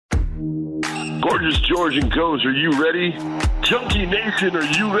Gorgeous George and Goes, are you ready? Junkie Nation, are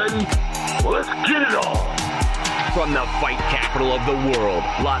you ready? Well, let's get it on. From the fight capital of the world,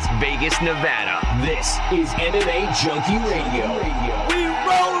 Las Vegas, Nevada, this is MMA Junkie Radio. We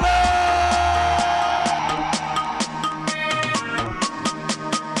rollin'!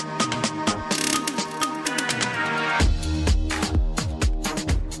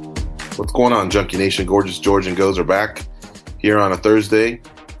 What's going on, Junkie Nation? Gorgeous George and Goes are back here on a Thursday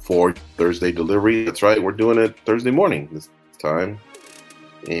for Thursday delivery. That's right, we're doing it Thursday morning this time.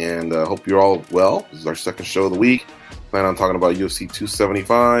 And hope you're all well. This is our second show of the week. Plan on talking about UFC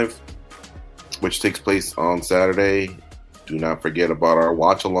 275, which takes place on Saturday. Do not forget about our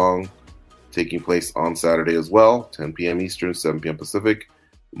watch along taking place on Saturday as well, 10 p.m. Eastern, 7 p.m. Pacific.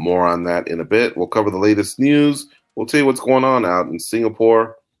 More on that in a bit. We'll cover the latest news. We'll tell you what's going on out in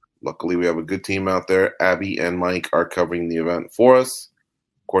Singapore. Luckily, we have a good team out there. Abby and Mike are covering the event for us.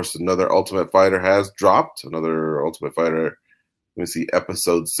 Of course, another Ultimate Fighter has dropped. Another Ultimate Fighter, let me see,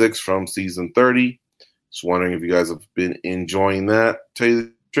 episode 6 from season 30. Just wondering if you guys have been enjoying that. Tell you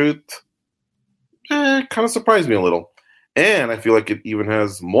the truth, kind of surprised me a little. And I feel like it even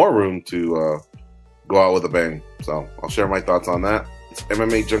has more room to go out with a bang. So I'll share my thoughts on that. It's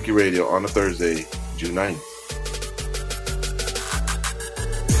MMA Junkie Radio on a Thursday, June 9th.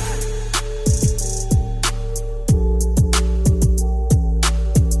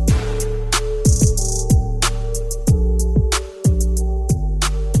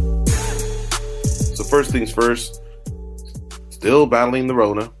 First things first, still battling the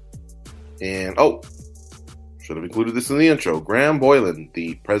Rona. And, should have included this in the intro. Graham Boylan,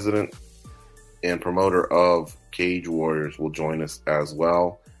 the president and promoter of Cage Warriors, will join us as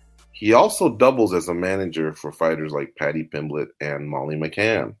well. He also doubles as a manager for fighters like Paddy Pimblett and Molly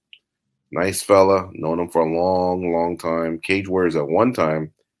McCann. Nice fella, known him for a long, long time. Cage Warriors at one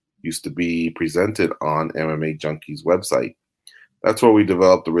time used to be presented on MMA Junkie's website. That's where we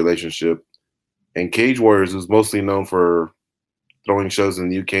developed the relationship. And Cage Warriors, who's mostly known for throwing shows in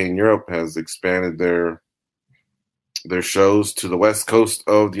the UK and Europe, has expanded their shows to the west coast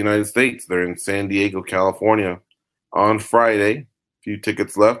of the United States. They're in San Diego, California on Friday. A few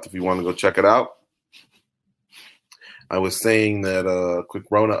tickets left if you want to go check it out. I was saying that quick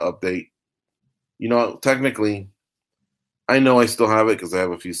Rona update. You know, technically, I know I still have it because I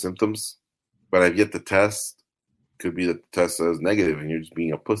have a few symptoms, but I've yet to test. Could be that the test says negative and you're just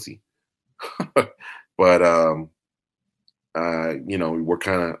being a pussy. But, we're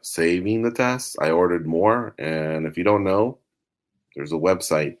kind of saving the tests. I ordered more. And if you don't know, there's a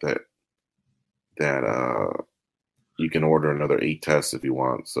website that you can order another 8 tests if you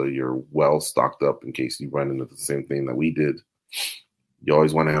want. So you're well stocked up in case you run into the same thing that we did. You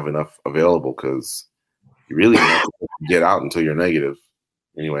always want to have enough available because you really don't get out until you're negative.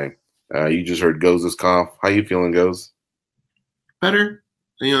 Anyway, you just heard Goes' cough. How you feeling, Goes? Better.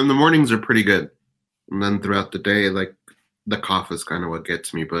 You know, the mornings are pretty good. And then throughout the day, like, the cough is kind of what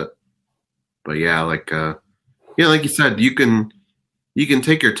gets me. But yeah, like you said, you can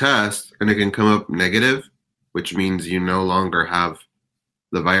take your test and it can come up negative, which means you no longer have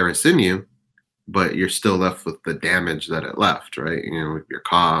the virus in you, but you're still left with the damage that it left, right? You know, your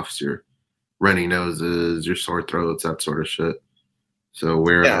coughs, your runny noses, your sore throats, that sort of shit. So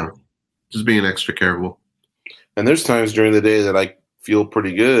we're just being extra careful. And there's times during the day that I feel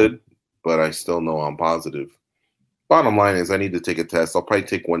pretty good, but I still know I'm positive. Bottom line is I need to take a test. I'll probably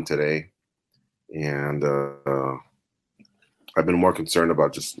take one today. And I've been more concerned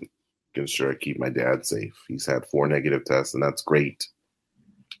about just making sure I keep my dad safe. He's had 4 negative tests, and that's great.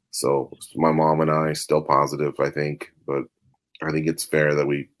 So my mom and I still positive, I think. But I think it's fair that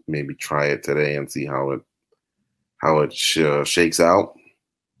we maybe try it today and see how it shakes out.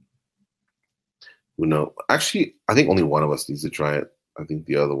 No, actually, I think only one of us needs to try it. I think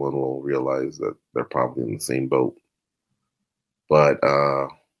the other one will realize that they're probably in the same boat. But,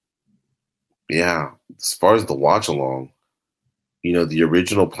 as far as the watch along, you know, the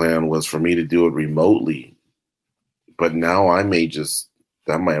original plan was for me to do it remotely. But now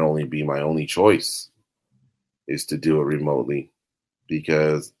that might only be my only choice, is to do it remotely.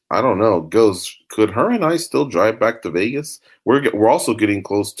 Because, I don't know, could her and I still drive back to Vegas? We're also getting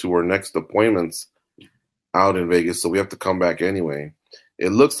close to our next appointments out in Vegas, so we have to come back anyway.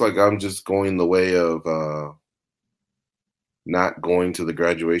 It looks like I'm just going the way of not going to the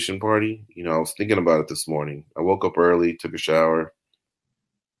graduation party. You know, I was thinking about it this morning. I woke up early, took a shower,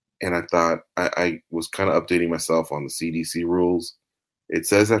 and I thought I was kind of updating myself on the CDC rules. It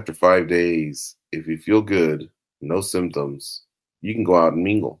says after 5 days, if you feel good, no symptoms, you can go out and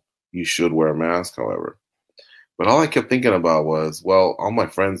mingle. You should wear a mask, however. But all I kept thinking about was, well, all my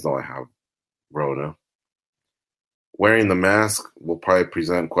friends know I have Rona. Wearing the mask will probably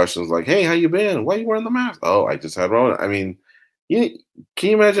present questions like, "Hey, how you been? Why are you wearing the mask?" "Oh, I just had Rona." I mean, can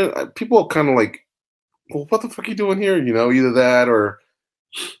you imagine? People kind of like, "Well, what the fuck are you doing here?" Either that or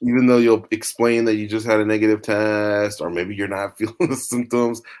even though you'll explain that you just had a negative test or maybe you're not feeling the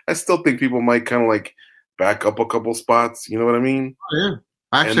symptoms, I still think people might kind of like back up a couple spots. You know what I mean? Yeah.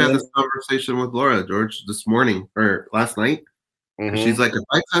 I And actually had then, this conversation with Laura, George, this morning or last night. And she's mhm. like, if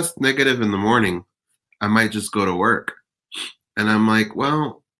I test negative in the morning, I might just go to work. And I'm like,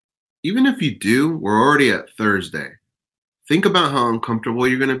 well, even if you do, we're already at Thursday. Think about how uncomfortable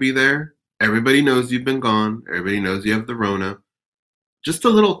you're going to be there. Everybody knows you've been gone. Everybody knows you have the Rona. Just a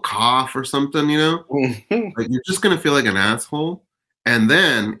little cough or something, like you're just going to feel like an asshole. And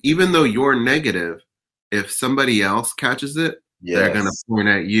then, even though you're negative, if somebody else catches it, they're going to Yes, point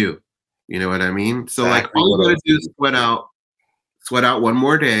at you. You know what I mean? So, like, exactly all what you I got to was do is thinking. sweat out one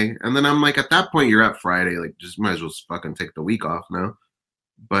more day. And then I'm like, at that point, you're at Friday. Like, just might as well just fucking take the week off now.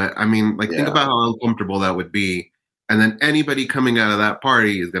 But I mean, like, think Yeah, about how uncomfortable that would be. And then anybody coming out of that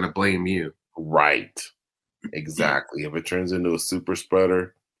party is going to blame you. right. Exactly. If it turns into a super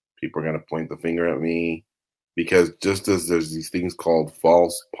spreader, people are going to point the finger at me because just as there's these things called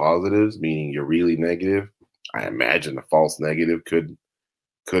false positives, meaning you're really negative, I imagine a false negative could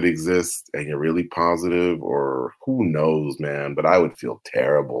exist and you're really positive, or who knows, man. But I would feel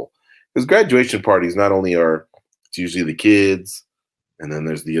terrible because graduation parties not only are it's usually the kids, and then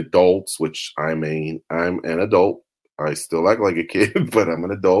there's the adults, which I'm an adult. I still act like a kid, but I'm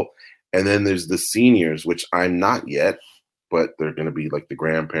an adult. And then there's the seniors, which I'm not yet, but they're going to be like the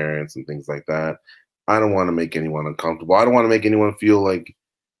grandparents and things like that. I don't want to make anyone uncomfortable. I don't want to make anyone feel like,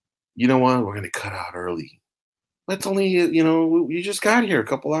 you know what, we're going to cut out early. That's only, you just got here a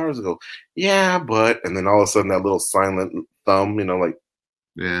couple hours ago. Yeah, but, and then all of a sudden that little silent thumb, like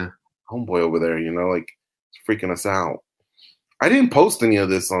Yeah. homeboy over there, like it's freaking us out. I didn't post any of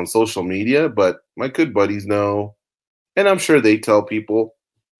this on social media, but my good buddies know, and I'm sure they tell people.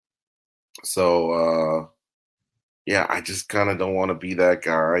 So, yeah, I just kind of don't want to be that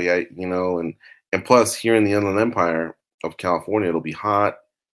guy, and plus here in the Inland Empire of California, it'll be hot.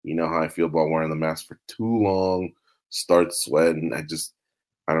 You know how I feel about wearing the mask for too long, start sweating. I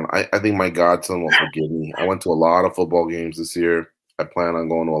don't know. I think my godson will forgive me. I went to a lot of football games this year. I plan on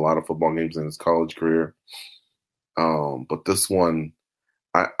going to a lot of football games in his college career. But this one,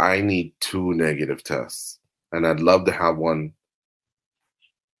 I need 2 negative tests, and I'd love to have one.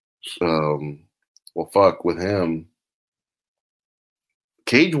 Well, fuck with him.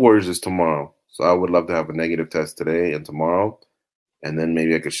 Cage Warriors is tomorrow, so I would love to have a negative test today and tomorrow, and then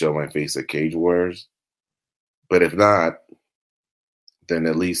maybe I could show my face at Cage Warriors. But if not, then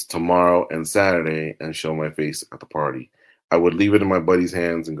at least tomorrow and Saturday and show my face at the party. I would leave it in my buddy's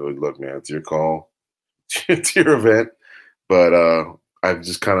hands and go, look, man, it's your call. It's your event. But I've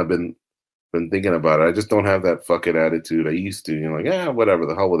just kind of been thinking about it. I just don't have that fuck it attitude I used to. Like, yeah, whatever,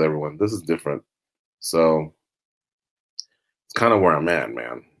 the hell with everyone. This is different. So it's kind of where I'm at,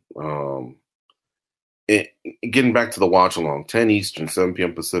 man. Getting back to the watch along, 10 Eastern, 7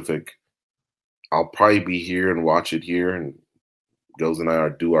 p.m. Pacific. I'll probably be here and watch it here, and Goes and I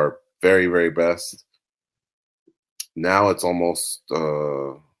do our very, very best. Now it's almost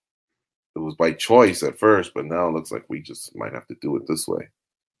it was by choice at first, but now it looks like we just might have to do it this way.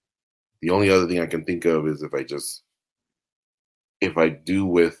 The only other thing I can think of is if I do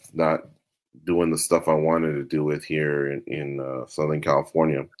with not doing the stuff I wanted to do with here in Southern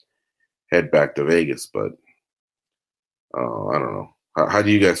California, head back to Vegas. But I don't know. How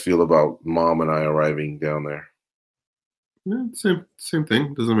do you guys feel about Mom and I arriving down there? Yeah, same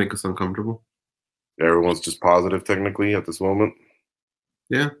thing. Doesn't make us uncomfortable. Everyone's just positive technically at this moment.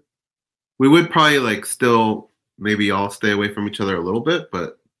 Yeah. We would probably like still maybe all stay away from each other a little bit,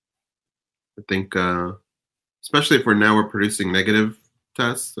 but I think especially if we're producing negative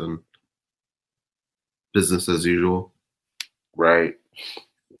tests and business as usual. Right.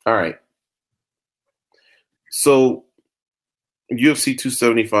 All right. So UFC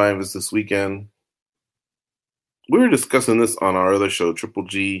 275 is this weekend. We were discussing this on our other show, Triple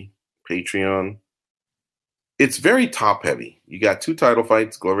G, Patreon. It's very top heavy. You got 2 title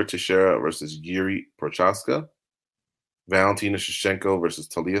fights, Glover Teixeira versus Yuri Prochaska, Valentina Shevchenko versus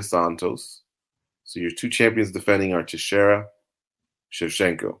Talia Santos. So your 2 champions defending are Teixeira,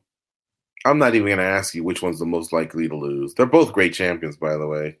 Shevchenko. I'm not even going to ask you which one's the most likely to lose. They're both great champions, by the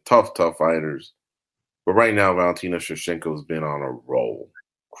way. Tough fighters. But right now, Valentina Shevchenko's been on a roll,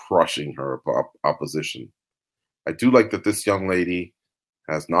 crushing her opposition. I do like that this young lady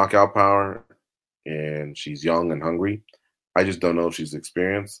has knockout power, and she's young and hungry. I just don't know if she's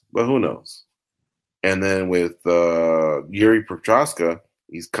experienced, but who knows? And then with Yuri Prochaska,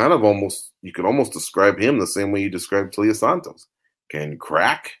 he's kind of you could almost describe him the same way you described Talia Santos. Can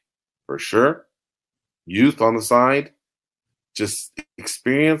crack, for sure. Youth on the side. Just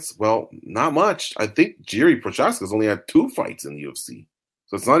experience, well, not much. I think Yuri Prochaska's only had 2 fights in the UFC.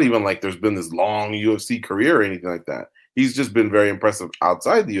 So it's not even like there's been this long UFC career or anything like that. He's just been very impressive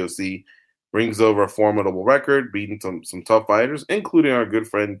outside the UFC. Brings over a formidable record, beating some tough fighters, including our good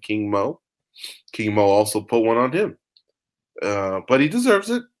friend King Mo. King Mo also put one on him. But he deserves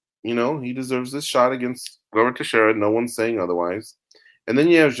it. He deserves this shot against Glover Teixeira. No one's saying otherwise. And then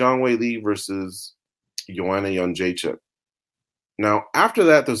you have Zhang Weili versus Joanna Jędrzejczyk. Now, after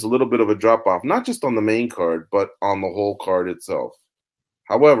that, there's a little bit of a drop-off, not just on the main card, but on the whole card itself.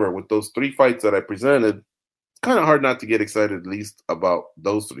 However, with those 3 fights that I presented, it's kind of hard not to get excited at least about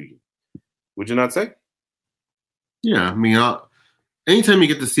those 3. Would you not say? Yeah, I mean, anytime you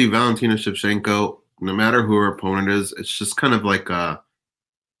get to see Valentina Shevchenko, no matter who her opponent is, it's just kind of like a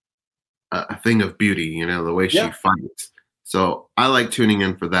thing of beauty, the way she fights. So I like tuning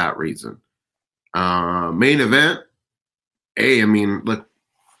in for that reason. Main event, I mean, look,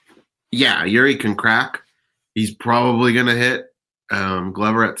 yeah, Yuri can crack. He's probably going to hit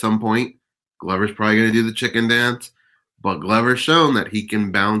Glover at some point. Glover's probably going to do the chicken dance. But Glover's shown that he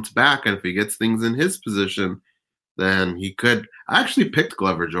can bounce back, and if he gets things in his position, then he could. I actually picked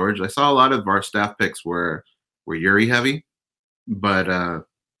Glover, George. I saw a lot of our staff picks were Yuri heavy, but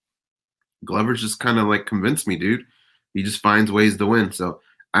Glover's just kind of like convinced me, dude. He just finds ways to win. So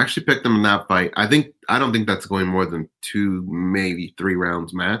I actually picked him in that fight. I don't think that's going more than 2, maybe 3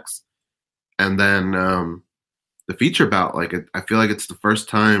 rounds max. And then the feature bout, I feel like it's the first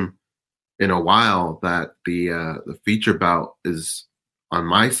time in a while that the feature bout is on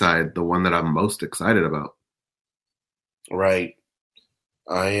my side, the one that I'm most excited about. Right.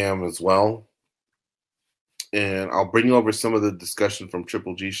 I am as well. And I'll bring over some of the discussion from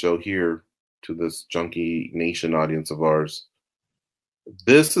Triple G Show here to this Junkie Nation audience of ours.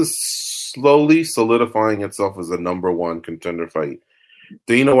 This is slowly solidifying itself as a number 1 contender fight.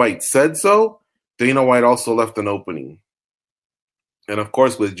 Dana White said so. Dana White also left an opening. And of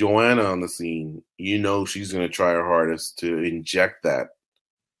course, with Joanna on the scene, she's going to try her hardest to inject that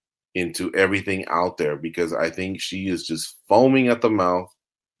into everything out there, because I think she is just foaming at the mouth,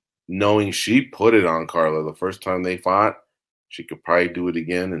 knowing she put it on Carla the first time they fought. She could probably do it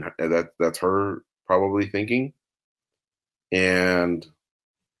again, and that's her probably thinking. And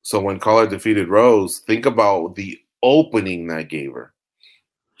so when Carla defeated Rose, think about the opening that gave her,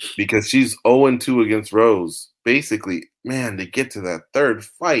 because she's 0-2 against Rose. Basically, man, to get to that 3rd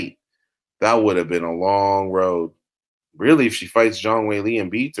fight, that would have been a long road. Really, if she fights Zhang Weili and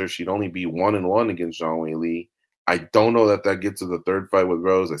beats her, she'd only be 1-1 against Zhang Weili. I don't know that gets to the 3rd fight with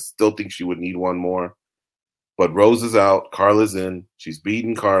Rose. I still think she would need one more. But Rose is out. Carla's in. She's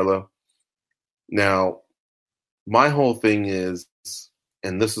beaten Carla. Now, my whole thing is,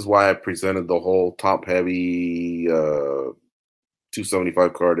 and this is why I presented the whole top-heavy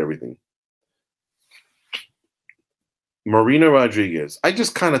 275 card, everything. Marina Rodriguez, I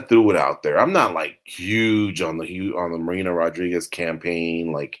just kind of threw it out there. I'm not huge on the Marina Rodriguez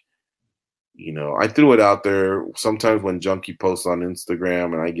campaign. I threw it out there. Sometimes when Junkie posts on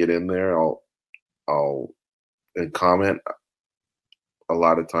Instagram and I get in there, I'll comment. A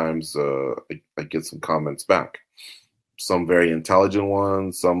lot of times I get some comments back. Some very intelligent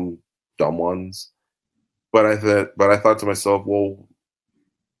ones, some dumb ones. But I thought to myself, well,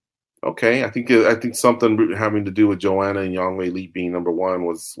 okay, I think something having to do with Joanna and Yang Weili being number 1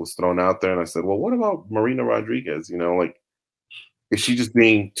 was thrown out there, and I said, well, what about Marina Rodriguez? Is she just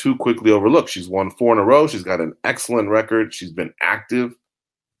being too quickly overlooked? She's won 4 in a row. She's got an excellent record. She's been active.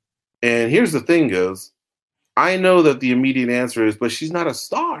 And here's the thing, guys. I know that the immediate answer is, but she's not a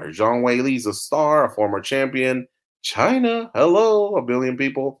star. Zhang Weili's a star, a former champion. China, hello, 1 billion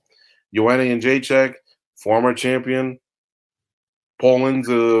people. Joanna Jędrzejczyk, former champion. Poland's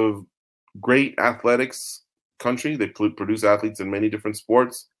a great athletics country. They produce athletes in many different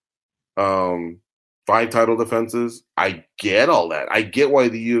sports. 5 title defenses. I get all that. I get why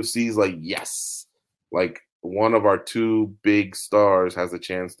the UFC is yes, one of our 2 big stars has a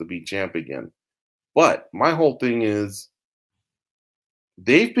chance to be champ again. But my whole thing is,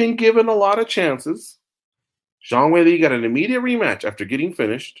 they've been given a lot of chances. Zhang Weili got an immediate rematch after getting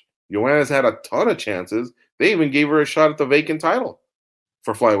finished. Joanna's had a ton of chances. They even gave her a shot at the vacant title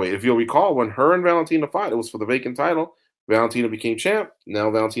for flyweight. If you'll recall, when her and Valentina fought, it was for the vacant title. Valentina became champ. Now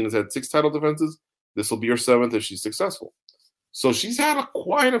Valentina's had 6 title defenses. This will be her 7th if she's successful. So she's had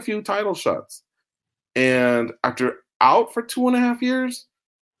quite a few title shots. And after out for 2.5 years,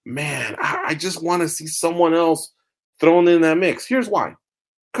 man, I just want to see someone else thrown in that mix. Here's why.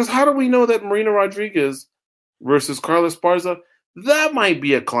 Because how do we know that Marina Rodriguez versus Carla Esparza, that might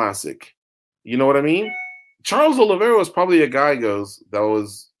be a classic? You know what I mean? Charles Oliveira was probably a guy that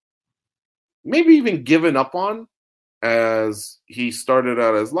was maybe even given up on, as he started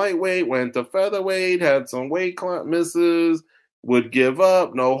out as lightweight, went to featherweight, had some weight misses, would give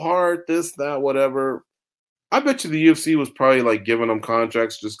up, no heart, this, that, whatever. I bet you the UFC was probably like giving him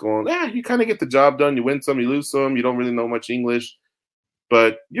contracts, just going, you kind of get the job done. You win some, you lose some. You don't really know much English,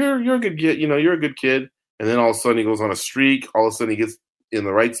 but you're a good kid. You know, you're a good kid. And then all of a sudden he goes on a streak. All of a sudden he gets in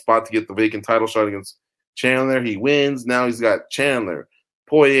the right spot to get the vacant title shot against Chandler. He wins. Now he's got Chandler,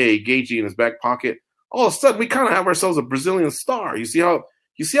 Poirier, Gaethje in his back pocket. All of a sudden we kind of have ourselves a Brazilian star. You see how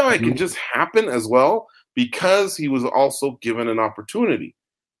it can just happen as well, because he was also given an opportunity.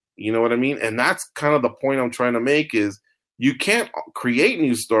 You know what I mean? And that's kind of the point I'm trying to make, is you can't create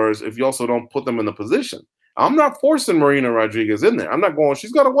new stars if you also don't put them in the position. I'm not forcing Marina Rodriguez in there. I'm not going,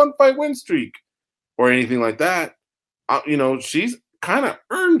 she's got a 1-fight win streak or anything like that. She's kind of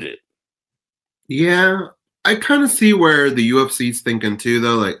earned it. Yeah, I kind of see where the UFC's thinking too,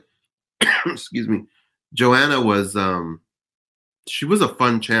 though. Like, excuse me, Joanna was, she was a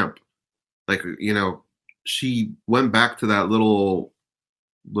fun champ. Like, she went back to that little,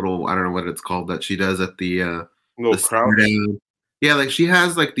 I don't know what it's called, that she does at the little crowd. Yeah, like she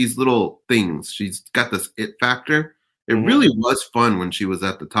has like these little things. She's got this it factor. It really was fun when she was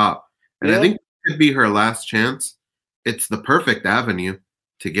at the top. And I think it could be her last chance. It's the perfect avenue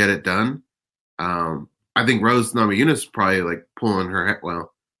to get it done. I think Rose Namajunas is probably like pulling her head.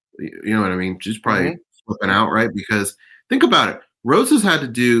 Well, you know what I mean? She's probably flipping out, right? Because think about it. Rose has had to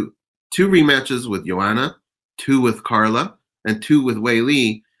do 2 rematches with Joanna, 2 with Carla, and 2 with Wei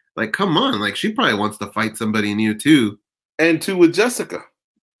Li. Like, come on. Like, she probably wants to fight somebody new, too. And 2 with Jessica.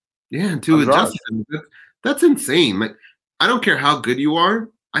 Yeah, and 2 with Jessica. That's insane. Like, I don't care how good you are.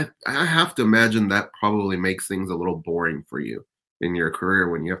 I have to imagine that probably makes things a little boring for you in your career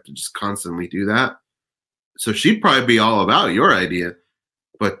when you have to just constantly do that. So she'd probably be all about your idea.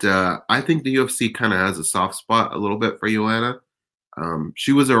 But I think the UFC kind of has a soft spot a little bit for Joanna.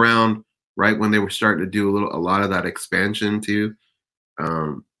 She was around right when they were starting to do a lot of that expansion too.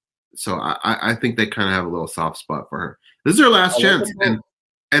 So I think they kind of have a little soft spot for her. This is her last chance,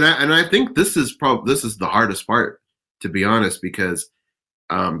 and I think this is the hardest part, to be honest, because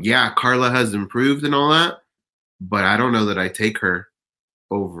Carla has improved and all that, but I don't know that I take her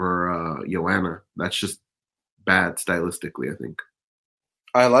over Joanna. That's just bad stylistically, I think.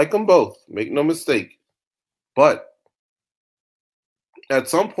 I like them both. Make no mistake, but at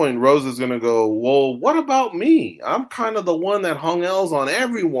some point, Rose is going to go, well, what about me? I'm kind of the one that hung L's on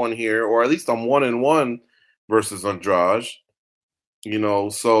everyone here, or at least I'm 1-1 versus Andrade.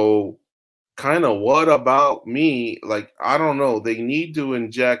 So kind of what about me? Like, I don't know. They need to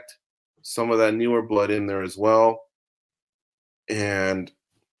inject some of that newer blood in there as well. And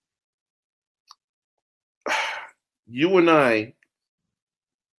you and I,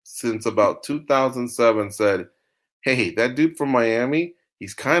 since about 2007, said, hey, that dude from Miami,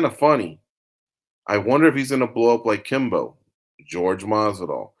 he's kind of funny. I wonder if he's going to blow up like Kimbo, George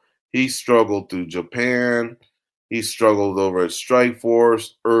Masvidal. He struggled through Japan. He struggled over at Strikeforce,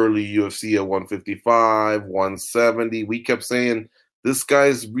 early UFC at 155, 170. We kept saying, this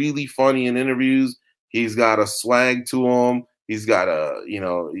guy's really funny in interviews. He's got a swag to him. He's got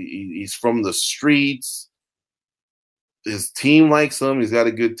he's from the streets. His team likes him. He's got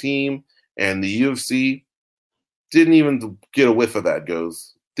a good team. And the UFC didn't even get a whiff of that,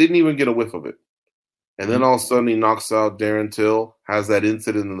 Didn't even get a whiff of it. And then all of a sudden he knocks out Darren Till, has that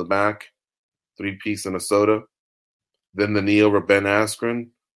incident in the back, 3-piece and a soda. Then the knee over Ben Askren.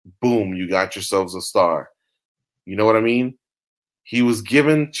 Boom, you got yourselves a star. You know what I mean? He was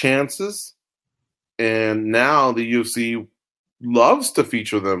given chances, and now the UFC loves to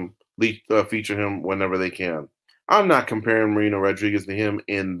feature him whenever they can. I'm not comparing Marina Rodriguez to him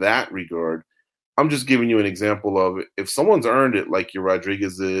in that regard. I'm just giving you an example of if someone's earned it, like your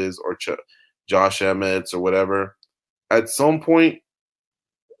Rodriguez is, or Josh Emmett or whatever, at some point,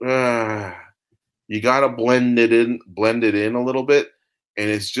 you got to blend it in a little bit. And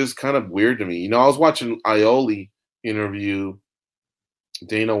it's just kind of weird to me. I was watching Ioli interview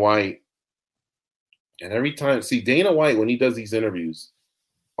Dana White. And every time, Dana White, when he does these interviews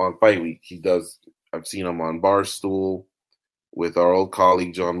on Fight Week, I've seen him on Barstool with our old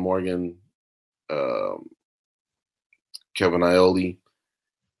colleague, John Morgan, Kevin Ioli.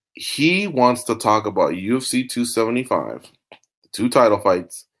 He wants to talk about UFC 275, the 2 title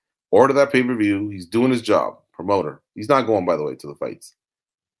fights, order that pay-per-view. He's doing his job, promoter. He's not going, by the way, to the fights.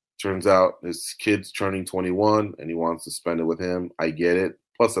 Turns out his kid's turning 21 and he wants to spend it with him. I get it.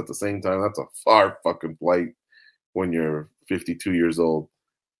 Plus, at the same time, that's a far fucking flight when you're 52 years old.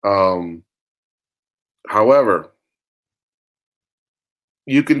 However,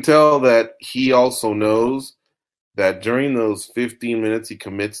 you can tell that he also knows that during those 15 minutes he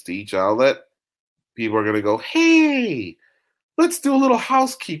commits to each outlet, people are going to go, hey, let's do a little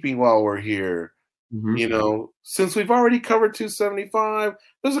housekeeping while we're here. Mhm. You know, since we've already covered 275,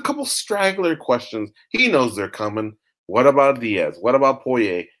 there's a couple straggler questions. He knows they're coming. What about Diaz? What about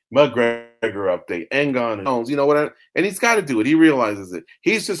Poirier? McGregor update, Ngannou, Jones, you know what? And he's got to do it. He realizes it.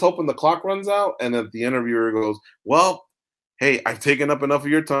 He's just hoping the clock runs out, and that the interviewer goes, well, hey, I've taken up enough of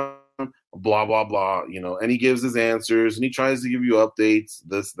your time, blah, blah, blah, you know, and he gives his answers, and he tries to give you updates,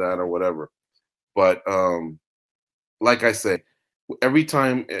 this, that, or whatever. But like I said, every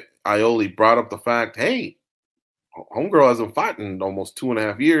time Iole brought up the fact, hey, homegirl hasn't fought in almost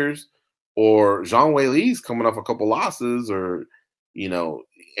 2.5 years, or Zhang Weili's coming off a couple losses, or, you know,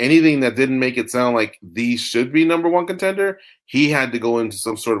 anything that didn't make it sound like these should be number one contender, he had to go into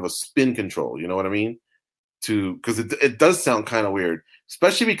some sort of a spin control, you know what I mean? Because it does sound kind of weird,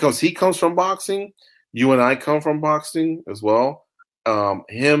 especially because he comes from boxing. You and I come from boxing as well.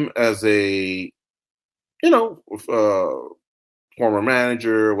 Him as a, you know, former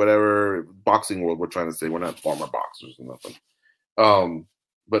manager, whatever, boxing world, we're trying to say. We're not former boxers or nothing.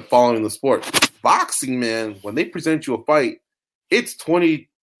 But following the sport. Boxing, man, when they present you a fight, it's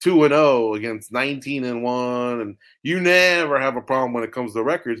 22-0 against 19-1, and you never have a problem when it comes to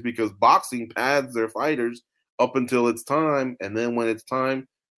records because boxing pads their fighters up until it's time, and then when it's time,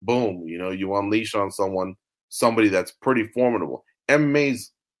 boom, you know, you unleash on somebody that's pretty formidable.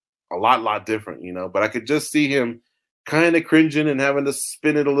 MMA's a lot different, you know, but I could just see him kind of cringing and having to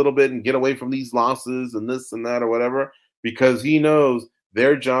spin it a little bit and get away from these losses and this and that or whatever, because he knows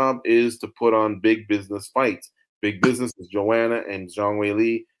their job is to put on big business fights. Big business is Joanna and Zhang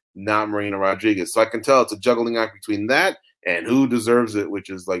Weili, not Marina Rodriguez. So I can tell it's a juggling act between that and who deserves it, which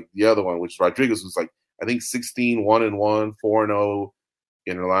is like the other one, which is Rodriguez, who's like, I think 16, 1-1, 4-0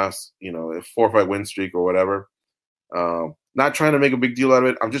 in her last, you know, 4-5 win streak or whatever. Not trying to make a big deal out of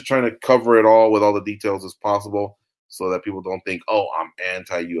it. I'm just trying to cover it all with all the details as possible so that people don't think, oh, I'm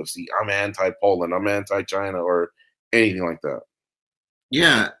anti-UFC, I'm anti-Poland, I'm anti-China or anything like that.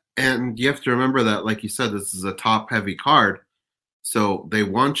 Yeah, and you have to remember that, like you said, this is a top-heavy card, so they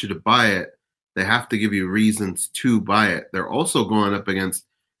want you to buy it. They have to give you reasons to buy it. They're also going up against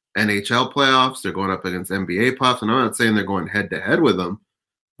NHL playoffs. They're going up against NBA playoffs, and I'm not saying they're going head-to-head with them,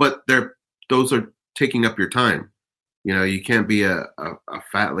 but those are taking up your time. You know, you can't be a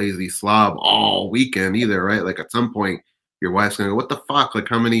fat, lazy slob all weekend either, right? Like at some point, your wife's going to go, what the fuck? Like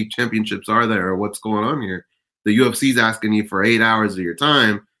how many championships are there or what's going on here? The UFC's asking you for 8 hours of your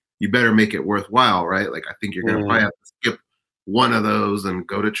time. You better make it worthwhile, right? Like I think you're going to probably have to skip one of those and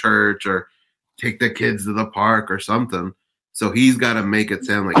go to church or take the kids to the park or something. So he's got to make it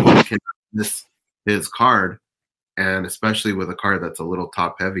sound like he can miss his card. And especially with a card that's a little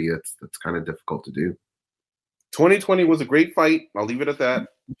top heavy, that's kind of difficult to do. 2020 was a great fight. I'll leave it at that.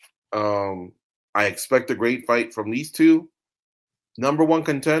 I expect a great fight from these two. Number one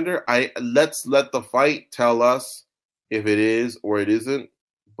contender, let's let the fight tell us if it is or it isn't.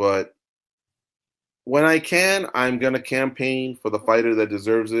 But when I can, I'm going to campaign for the fighter that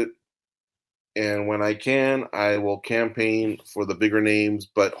deserves it. And when I can, I will campaign for the bigger names.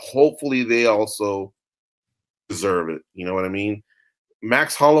 But hopefully they also deserve it. You know what I mean?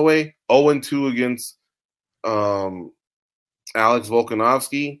 Max Holloway, 0-2 against Alex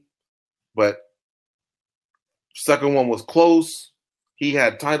Volkanovski. But second one was close. He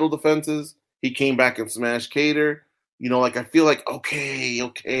had title defenses. He came back and smashed Cater. You know, like I feel like, okay,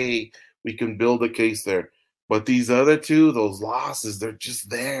 we can build a case there. But these other two, those losses, they're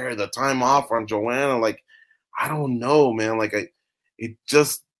just there. The time off on Joanna, like, I don't know, man. Like, it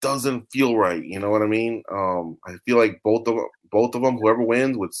just doesn't feel right. You know what I mean? I feel like both of them, whoever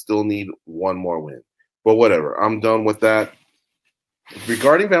wins, would still need one more win. But whatever. I'm done with that.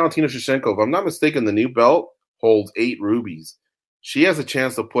 Regarding Valentina Shevchenko, if I'm not mistaken, the new belt holds 8 rubies. She has a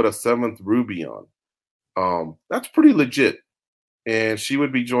chance to put a 7th ruby on. That's pretty legit. And she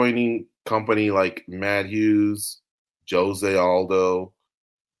would be joining company like Matt Hughes, Jose Aldo,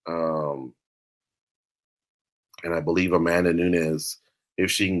 and I believe Amanda Nunes, if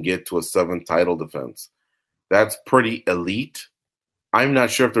she can get to a 7th title defense. That's pretty elite. I'm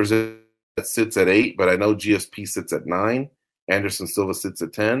not sure if there's a that sits at 8, but I know GSP sits at 9, Anderson Silva sits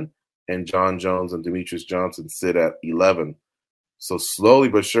at 10, and John Jones and Demetrius Johnson sit at 11. So slowly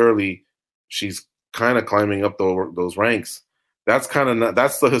but surely, she's kind of climbing up those ranks. that's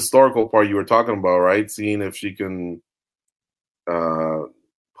that's the historical part you were talking about, right? Seeing if she can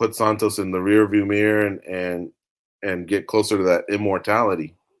put Santos in the rearview mirror and get closer to that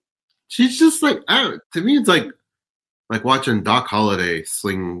immortality. She's just like, to me, it's like watching Doc Holliday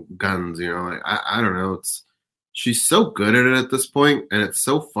sling guns. You know, like I don't know. She's so good at it at this point, and it's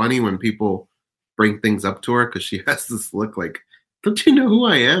so funny when people bring things up to her because she has this look like, "Don't you know who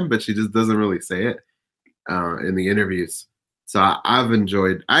I am?" But she just doesn't really say it in the interviews. So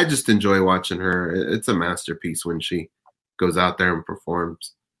I just enjoy watching her. It's a masterpiece when she goes out there and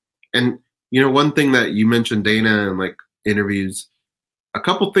performs. And, you know, one thing that you mentioned, Dana, in like interviews, a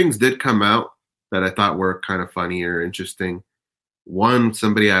couple things did come out that I thought were kind of funny or interesting. One,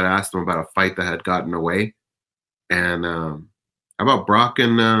 somebody had asked him about a fight that had gotten away. And about Brock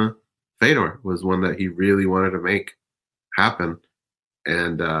and Fedor was one that he really wanted to make happen.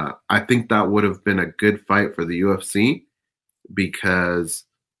 And I think that would have been a good fight for the UFC because,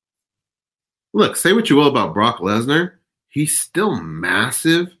 look, say what you will about Brock Lesnar, he's still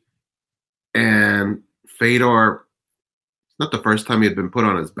massive. And Fedor, it's not the first time he had been put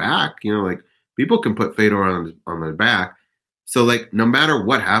on his back. You know, like people can put Fedor on their back. So, like, no matter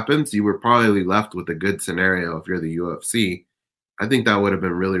what happens, you were probably left with a good scenario if you're the UFC. I think that would have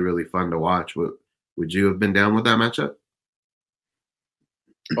been really, really fun to watch. Would you have been down with that matchup?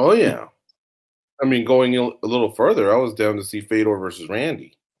 Oh, yeah. I mean, going a little further, I was down to see Fedor versus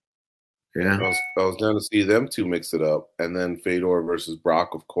Randy. Yeah. I was down to see them two mix it up. And then Fedor versus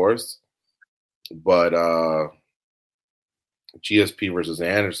Brock, of course. But GSP versus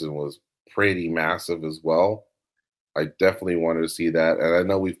Anderson was pretty massive as well. I definitely wanted to see that. And I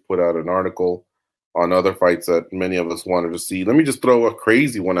know we've put out an article on other fights that many of us wanted to see. Let me just throw a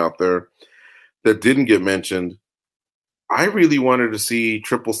crazy one out there that didn't get mentioned. I really wanted to see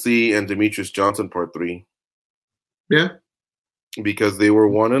Triple C and Demetrius Johnson Part 3. Yeah. Because they were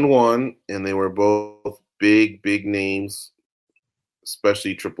 1-1 and they were both big names,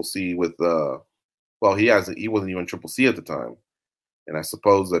 especially Triple C with he wasn't even Triple C at the time. And I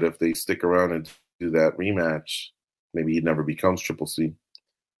suppose that if they stick around and do that rematch, maybe he never becomes Triple C.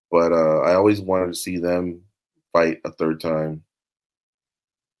 But I always wanted to see them fight a third time.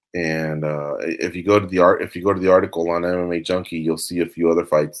 And if you go to the article on MMA Junkie, you'll see a few other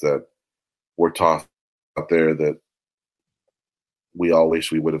fights that were tossed out there that we all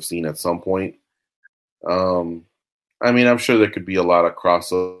wish we would have seen at some point. I mean, I'm sure there could be a lot of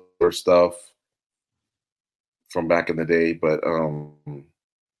crossover stuff from back in the day, but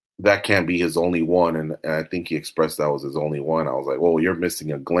that can't be his only one. And I think he expressed that was his only one. I was like, well, you're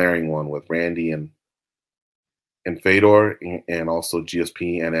missing a glaring one with Randy and Fedor and also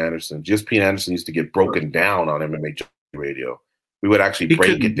GSP and Anderson. GSP and Anderson used to get broken down on MMA Radio. We would actually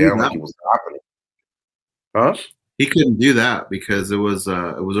break it down like it was happening. Huh? He couldn't do that because it was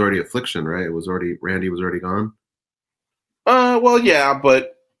already Affliction, right? Randy was already gone. Well, yeah,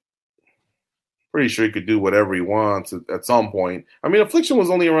 but pretty sure he could do whatever he wants at some point. I mean, Affliction was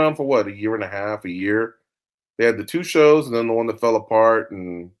only around for what, a year and a half, a year. They had the two shows and then the one that fell apart,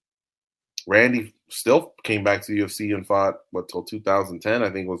 and Randy still came back to the UFC and fought till 2010. I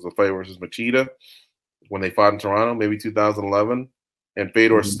think was the fight versus Machida when they fought in Toronto, maybe 2011. And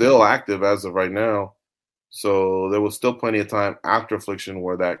Fedor's still active as of right now. So there was still plenty of time after Affliction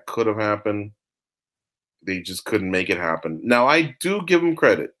where that could have happened. They just couldn't make it happen. Now, I do give them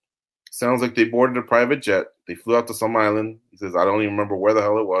credit. Sounds like they boarded a private jet. They flew out to some island. He says, I don't even remember where the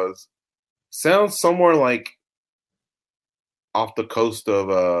hell it was. Sounds somewhere like off the coast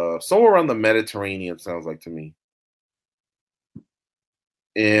of somewhere around the Mediterranean, sounds like to me.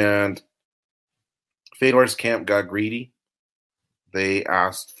 And Fedor's camp got greedy. They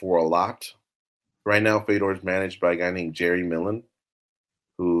asked for a lot. Right now, Fedor is managed by a guy named Jerry Millen,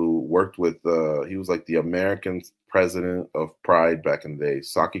 who worked with, he was like the American president of Pride back in the day.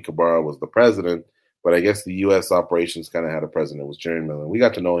 Saki Kabara was the president, but I guess the U.S. operations kind of had a president. It was Jerry Millen. We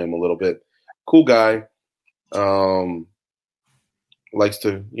got to know him a little bit. Cool guy. Likes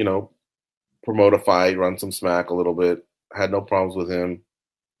to, promote a fight, run some smack a little bit. Had no problems with him.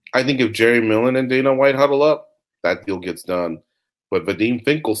 I think if Jerry Millen and Dana White huddle up, that deal gets done. But Vadim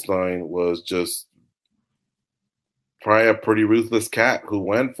Finkelstein was just probably a pretty ruthless cat who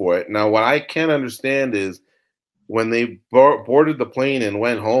went for it. Now, what I can't understand is when they boarded the plane and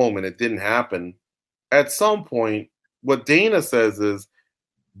went home and it didn't happen, at some point, what Dana says is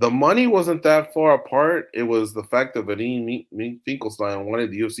the money wasn't that far apart. It was the fact that Vadim Finkelstein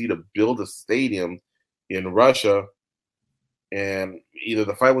wanted the UFC to build a stadium in Russia, and either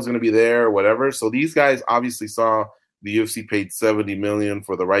the fight was going to be there or whatever. So these guys obviously saw the UFC paid $70 million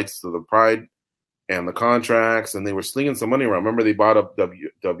for the rights to the Pride, and the contracts, and they were slinging some money around. Remember, they bought up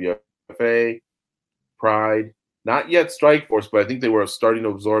WFA, Pride, not yet Strikeforce, but I think they were starting to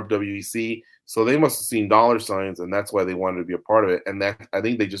absorb WEC. So they must have seen dollar signs, and that's why they wanted to be a part of it. And that I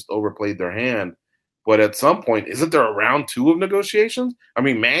think they just overplayed their hand. But at some point, isn't there a round 2 of negotiations? I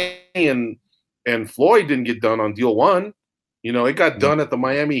mean, Manny and Floyd didn't get done on deal 1. You know, it got done at the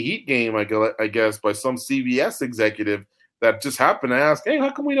Miami Heat game, I guess, by some CBS executive that just happened to ask, hey, how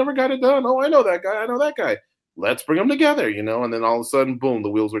come we never got it done? Oh, I know that guy. I know that guy. Let's bring them together, you know. And then all of a sudden, boom, the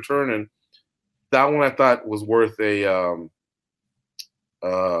wheels were turning. That one I thought was worth a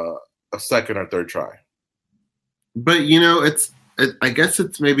second or third try. But, you know, I guess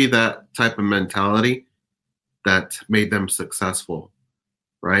it's maybe that type of mentality that made them successful,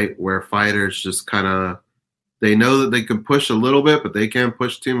 right? Where fighters just kind of, they know that they can push a little bit, but they can't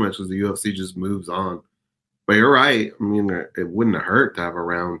push too much because the UFC just moves on. But you're right. I mean, it wouldn't have hurt to have a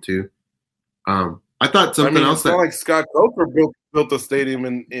round 2. I thought something else. It's not like Scott Coker built a stadium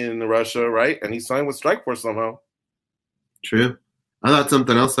in Russia, right? And he signed with Strikeforce somehow. True. I thought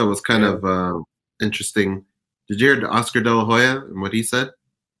something else that was kind of interesting. Did you hear Oscar De La Hoya and what he said?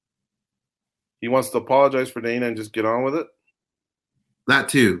 He wants to apologize for Dana and just get on with it? That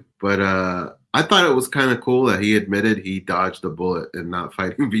too. But I thought it was kind of cool that he admitted he dodged a bullet in not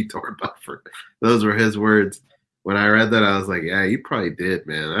fighting Vitor Belfort. Those were his words. When I read that, I was like, yeah, you probably did,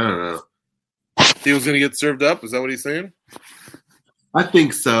 man. I don't know. He was going to get served up? Is that what he's saying? I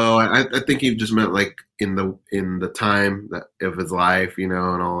think so. I think he just meant like in the time of his life, you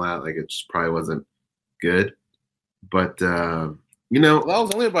know, and all that. Like it just probably wasn't good. But you know, well, that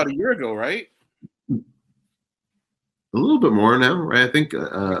was only about a year ago, right? A little bit more now, right? I think it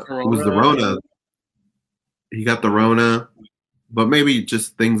was the Rona. He got the Rona, but maybe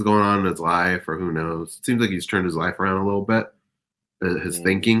just things going on in his life, or who knows. It seems like he's turned his life around a little bit, his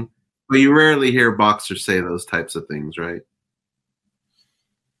thinking. But you rarely hear boxers say those types of things, right?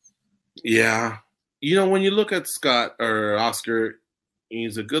 Yeah. You know, when you look at Scott or Oscar,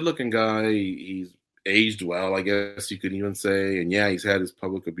 he's a good-looking guy. He's aged well, I guess you could even say. And, yeah, he's had his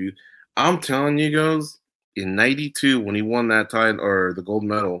public abuse. I'm telling you guys, in 92, when he won that title or the gold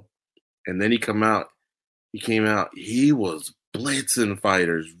medal, and then he came out, he was blitzing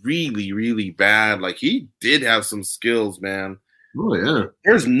fighters really, really bad. Like, he did have some skills, man. Oh, yeah.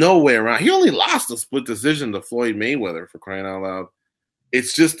 There's no way around. He only lost a split decision to Floyd Mayweather, for crying out loud.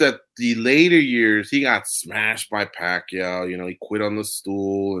 It's just that the later years, he got smashed by Pacquiao. You know, he quit on the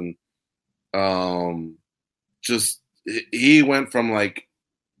stool. And he went from, like,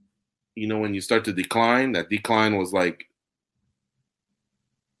 you know, when you start to decline, that decline was like,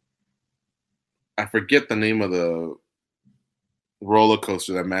 I forget the name of the roller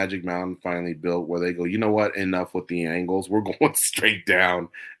coaster that Magic Mountain finally built, where they go, you know what, enough with the angles, we're going straight down.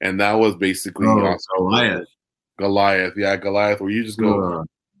 And that was basically Goliath, where you just go,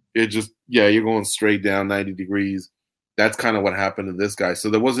 you're going straight down 90 degrees. That's kind of what happened to this guy. So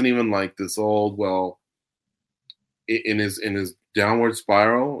there wasn't even like this old, well, in his downward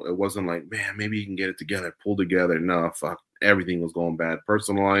spiral, it wasn't like, man, maybe you can get it together, pull together. No, fuck, everything was going bad.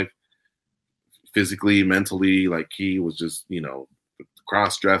 Personal life, physically, mentally, like he was just, you know,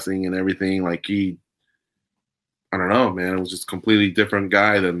 cross-dressing and everything. Like I don't know, man, it was just a completely different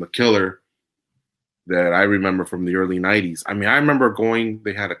guy than the killer that I remember from the early 90s. I mean, I remember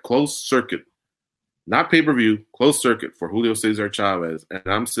they had a closed circuit, not pay-per-view, closed circuit for Julio Cesar Chavez. And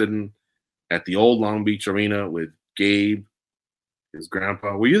I'm sitting at the old Long Beach Arena with Gabe, his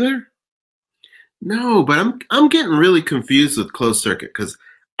grandpa. Were you there? No, but I'm getting really confused with closed circuit because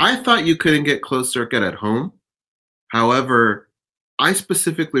I thought you couldn't get closed circuit at home. However, I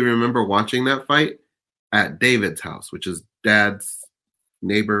specifically remember watching that fight at David's house, which is Dad's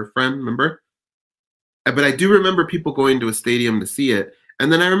neighbor friend, remember? But I do remember people going to a stadium to see it.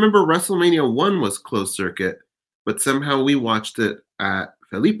 And then I remember WrestleMania 1 was closed circuit, but somehow we watched it at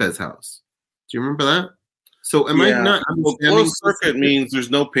Felipe's house. Do you remember that? So am I not understanding? Closed circuit means there's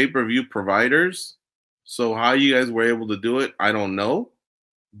no pay-per-view providers. So how you guys were able to do it, I don't know.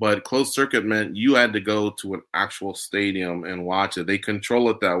 But closed circuit meant you had to go to an actual stadium and watch it. They control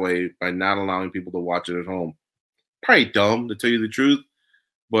it that way by not allowing people to watch it at home. Probably dumb, to tell you the truth.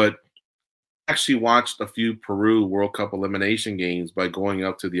 But I actually watched a few Peru World Cup elimination games by going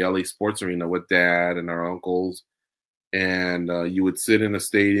up to the LA Sports Arena with Dad and our uncles. And you would sit in a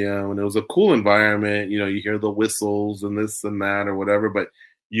stadium, and it was a cool environment. You know, you hear the whistles and this and that or whatever, but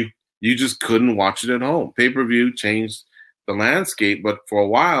you just couldn't watch it at home. Pay-per-view changed the landscape, but for a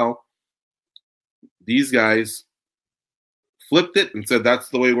while, these guys flipped it and said that's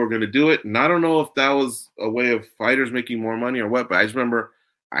the way we're going to do it. And I don't know if that was a way of fighters making more money or what, but I just remember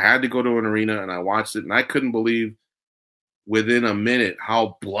I had to go to an arena, and I watched it, and I couldn't believe within a minute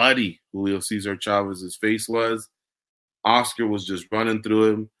how bloody Julio Cesar Chavez's face was. Oscar was just running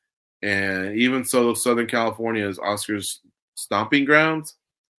through him. And even so, Southern California is Oscar's stomping grounds.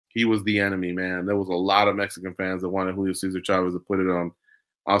 He was the enemy, man. There was a lot of Mexican fans that wanted Julio Cesar Chavez to put it on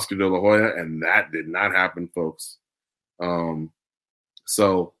Oscar De La Hoya, and that did not happen, folks.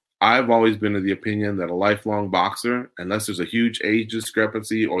 So I've always been of the opinion that a lifelong boxer, unless there's a huge age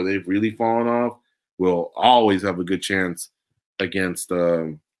discrepancy or they've really fallen off, will always have a good chance against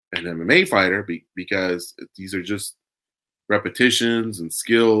an MMA fighter because these are just repetitions and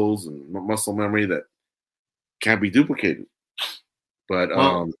skills and muscle memory that can't be duplicated. But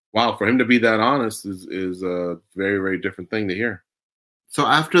wow, for him to be that honest is a very, very different thing to hear. So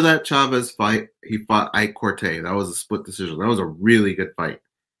after that Chavez fight, he fought Ike Corte. That was a split decision. That was a really good fight.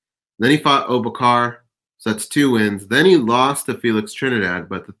 Then he fought Obakar. So that's 2 wins. Then he lost to Felix Trinidad.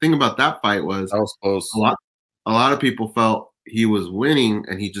 But the thing about that fight was, that was close. A lot of people felt he was winning,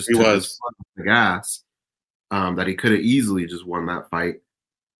 and he took his foot off the gas. That he could have easily just won that fight.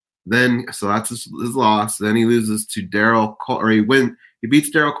 Then, so that's his loss. Then he loses to Daryl Cole, or he beats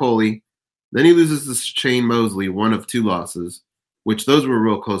Daryl Coley. Then he loses to Shane Mosley, one of 2 losses, which those were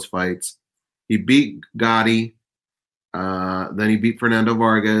real close fights. He beat Gotti. Then he beat Fernando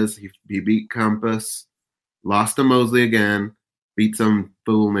Vargas. He beat Campos. Lost to Mosley again. Beat some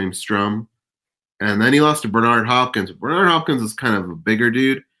fool named Strum. And then he lost to Bernard Hopkins. Bernard Hopkins is kind of a bigger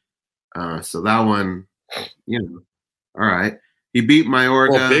dude. So that one, all right. He beat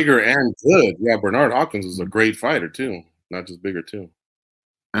Mayorga. Well, bigger and good. Yeah, Bernard Hopkins is a great fighter, too. Not just bigger, too.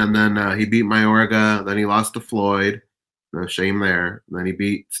 And then he beat Mayorga. Then he lost to Floyd. No shame there. And then he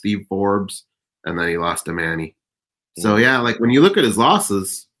beat Steve Forbes. And then he lost to Manny. So, yeah, like when you look at his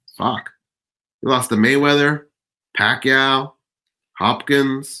losses, fuck. He lost to Mayweather, Pacquiao,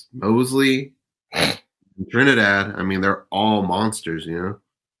 Hopkins, Mosley, Trinidad. I mean, they're all monsters,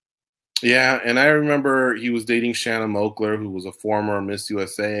 Yeah, and I remember he was dating Shannon Moakler, who was a former Miss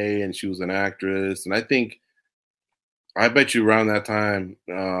USA, and she was an actress. And I bet you around that time,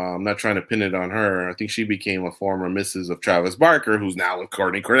 I'm not trying to pin it on her, I think she became a former Mrs. of Travis Barker, who's now with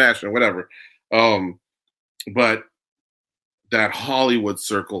Kourtney Kardashian or whatever. But that Hollywood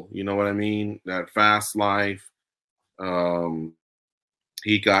circle, you know what I mean? That fast life.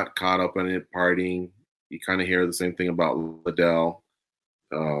 He got caught up in it partying. You kind of hear the same thing about Liddell.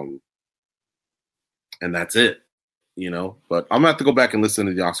 And that's it, But I'm going to have to go back and listen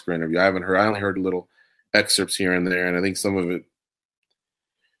to the Oscar interview. I only heard little excerpts here and there, and I think some of it,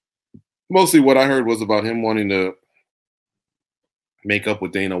 mostly what I heard was about him wanting to make up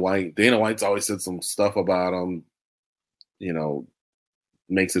with Dana White. Dana White's always said some stuff about him,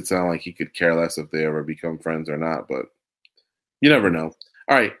 makes it sound like he could care less if they ever become friends or not, but you never know.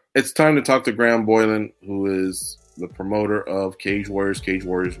 All right, it's time to talk to Graham Boylan, who is the promoter of Cage Warriors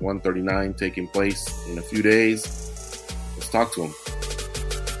 139, taking place in a few days. Let's talk to him.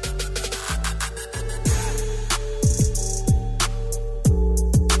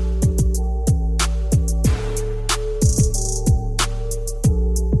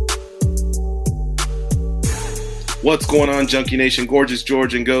 What's going on, Junkie Nation? Gorgeous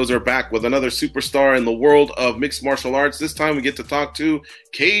George and Goz are back with another superstar in the world of mixed martial arts. This time we get to talk to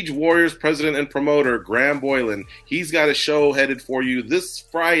Cage Warriors president and promoter Graham Boylan. He's got a show headed for you this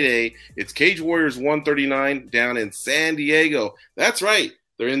Friday. It's Cage Warriors 139 down in San Diego. That's right.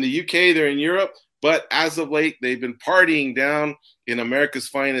 They're in the UK, they're in Europe, but as of late, they've been partying down in America's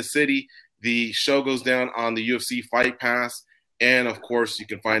finest city. The show goes down on the UFC Fight Pass. And, of course, you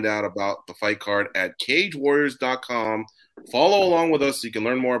can find out about the fight card at cagewarriors.com. Follow along with us so you can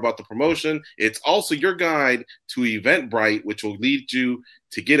learn more about the promotion. It's also your guide to Eventbrite, which will lead you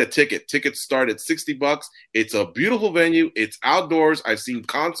to get a ticket. Tickets start at $60. It's a beautiful venue. It's outdoors. I've seen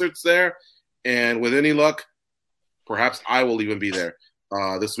concerts there. And with any luck, perhaps I will even be there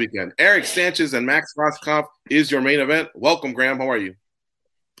this weekend. Eric Sanchez and Max Roskopf is your main event. Welcome, Graham. How are you?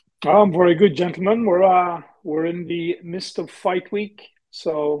 I'm very good, gentlemen. We're in the midst of fight week,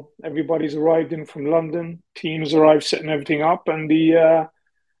 so everybody's arrived in from London. Teams arrived, setting everything up, and I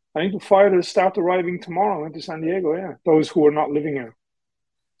think the fighters start arriving tomorrow into San Diego. Yeah, those who are not living here.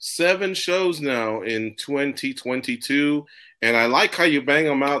 7 shows now in 2022, and I like how you bang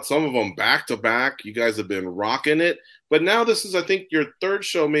them out. Some of them back to back. You guys have been rocking it, but now this is, I think, your 3rd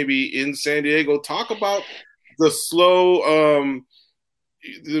show maybe in San Diego. Talk about the slow.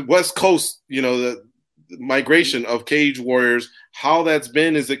 The West Coast, the migration of Cage Warriors, how that's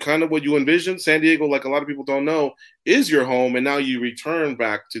been. Is it kind of what you envisioned? San Diego, like a lot of people don't know, is your home, and now you return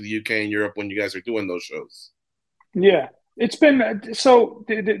back to the UK and Europe when you guys are doing those shows. Yeah, It's been so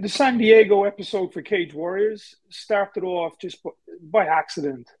the San Diego episode for Cage Warriors started off just by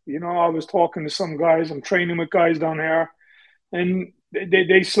accident. You know, I was talking to some guys, I'm training with guys down here, and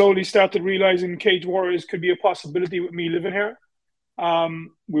they slowly started realizing Cage Warriors could be a possibility with me living here.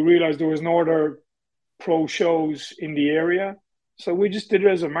 We realized there was no other pro shows in the area, so we just did it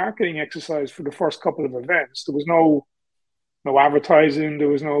as a marketing exercise for the first couple of events. There was no advertising, there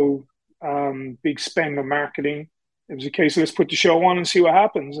was no big spend on marketing. It was a case of let's put the show on and see what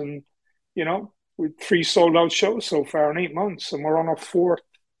happens. And, you know, with 3 sold out shows so far in 8 months, and we're on our 4th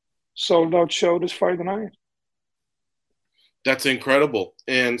sold out show this Friday night. That's incredible.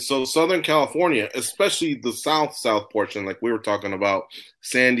 And so Southern California, especially the south portion, like we were talking about,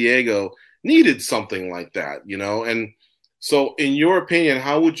 San Diego, needed something like that, you know? And so in your opinion,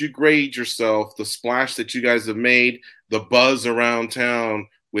 how would you grade yourself, the splash that you guys have made, the buzz around town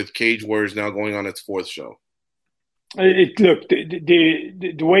with Cage Warriors now going on its 4th show? Look,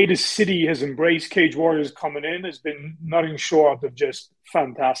 the way the city has embraced Cage Warriors coming in has been nothing short of just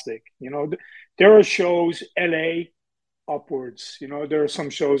fantastic. You know, there are shows, LA upwards. You know, there are some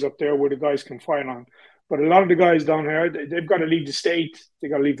shows up there where the guys can fight on. But a lot of the guys down here, they've got to leave the state. They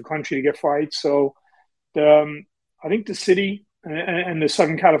got to leave the country to get fights. So I think the city and the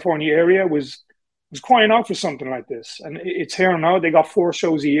Southern California area was crying out for something like this. And it's here now. They got 4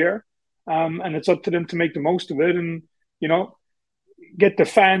 shows a year. And it's up to them to make the most of it and, you know, get the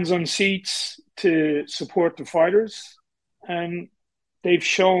fans on seats to support the fighters. And they've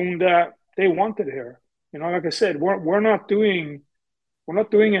shown that they want it here. You know, like I said, we're not doing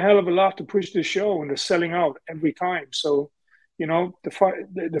a hell of a lot to push the show, and they're selling out every time. So, you know,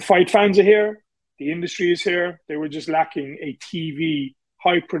 the fight fans are here. The industry is here. They were just lacking a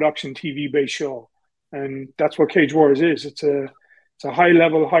high production TV based show. And that's what Cage Warriors is. It's a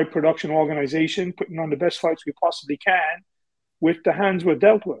high-level, high-production organization putting on the best fights we possibly can with the hands we're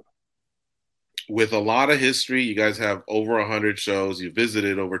dealt with. With a lot of history, you guys have over 100 shows. You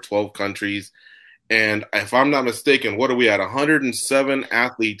visited over 12 countries. And if I'm not mistaken, what are we at? 107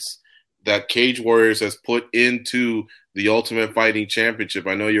 athletes that Cage Warriors has put into the Ultimate Fighting Championship.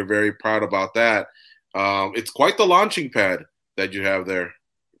 I know you're very proud about that. It's quite the launching pad that you have there,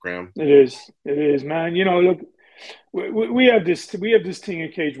 Graham. It is, man. You know, look, we have this thing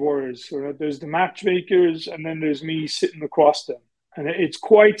at Cage Warriors. So there's the matchmakers, and then there's me sitting across them. And it's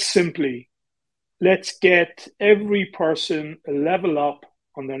quite simply, let's get every person a level up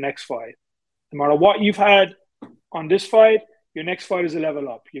on their next fight. No matter what you've had on this fight, your next fight is a level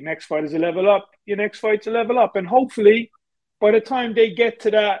up. Your next fight is a level up. Your next fight's a level up. And hopefully, by the time they get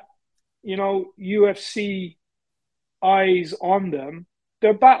to that, you know, UFC eyes on them,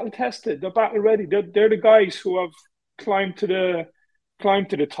 they're battle tested. They're battle ready. They're the guys who have climbed to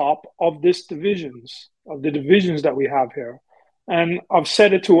the top of the divisions that we have here. And I've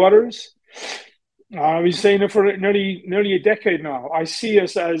said it to others. I've been saying it for nearly a decade now. I see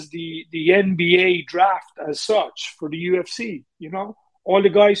us as the NBA draft as such for the UFC. You know, all the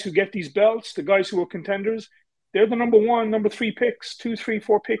guys who get these belts, the guys who are contenders, they're the number 1, number 3 picks, 2, 3,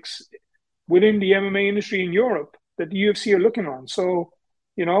 4 picks within the MMA industry in Europe that the UFC are looking on. So,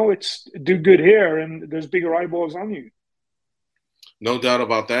 you know, it's do good here and there's bigger eyeballs on you. No doubt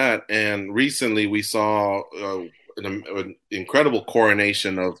about that. And recently we saw an incredible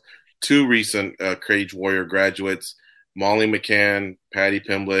coronation of 2 recent Cage Warrior graduates, Molly McCann, Patty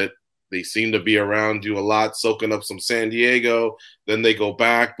Pimblett. They seem to be around you a lot, soaking up some San Diego. Then they go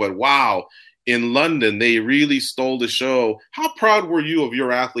back. But wow, in London, they really stole the show. How proud were you of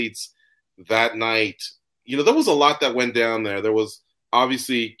your athletes that night? You know, there was a lot that went down there. There was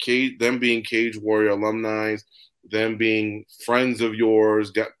obviously them being Cage Warrior alumni, them being friends of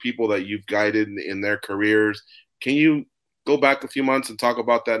yours, got people that you've guided in their careers. Can you go back a few months and talk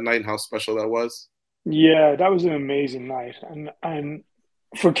about that night and how special that was? Yeah, that was an amazing night. And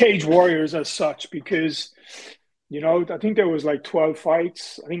for Cage Warriors as such, because, you know, I think there was like 12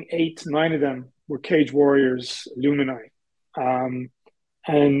 fights. I think 8, 9 of them were Cage Warriors Luna night.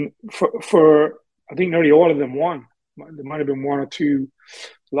 And for I think nearly all of them won. There might have been 1 or 2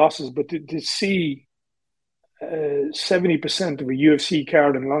 losses, but to see 70% of a UFC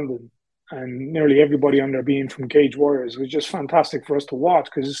card in London and nearly everybody on there being from Cage Warriors was just fantastic for us to watch,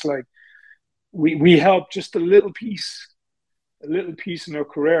 because it's like we helped just a little piece in their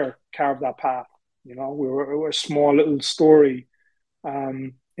career carve that path. You know, we were a small little story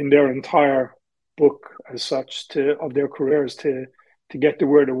in their entire book as such of their careers to get to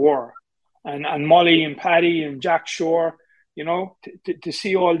where they were. And Molly and Paddy and Jack Shore, you know, to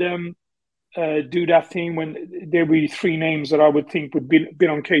see all them do that thing when there would be 3 names that I would think would be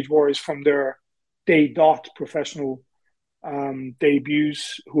on Cage Warriors from their day dot professional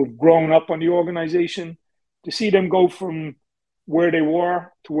debuts who have grown up on the organization, to see them go from where they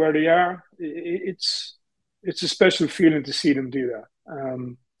were to where they are, it's a special feeling to see them do that.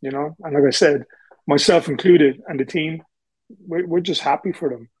 And like I said, myself included and the team, we're just happy for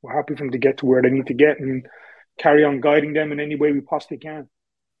them. We're happy for them to get to where they need to get and carry on guiding them in any way we possibly can.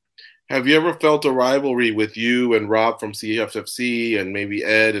 Have you ever felt a rivalry with you and Rob from CFFC and maybe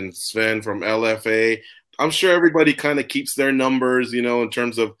Ed and Sven from LFA? I'm sure everybody kind of keeps their numbers, in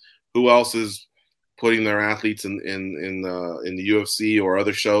terms of who else is putting their athletes in the UFC or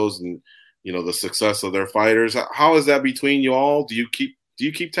other shows, and the success of their fighters. How is that between you all? Do you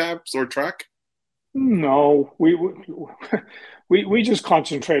keep tabs or track? No, we just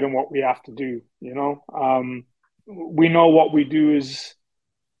concentrate on what we have to do. We know what we do is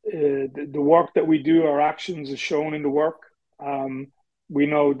the work that we do. Our actions are shown in the work. We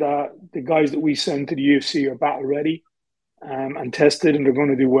know that the guys that we send to the UFC are battle ready and tested, and they're going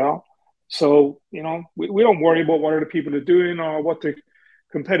to do well. So, we don't worry about what other people are doing or what the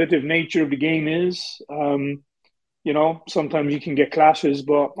competitive nature of the game is. Sometimes you can get clashes,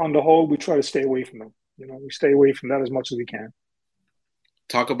 but on the whole, we try to stay away from them. We stay away from that as much as we can.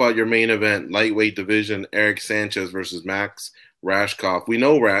 Talk about your main event, lightweight division, Eric Sanchez versus Max Rashkov. We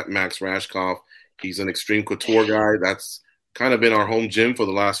know Max Rashkov. He's an extreme couture guy. That's kind of been our home gym for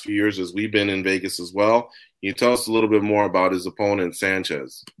the last few years as we've been in Vegas as well. Can you tell us a little bit more about his opponent,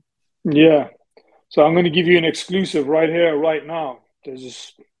 Sanchez? Yeah. So I'm going to give you an exclusive right here, right now. There's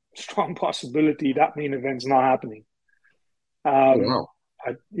a strong possibility that main event's not happening. Wow.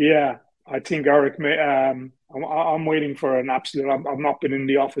 I think Eric may. I'm waiting for an absolute. I've not been in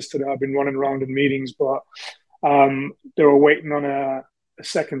the office today. I've been running around in meetings, but they were waiting on a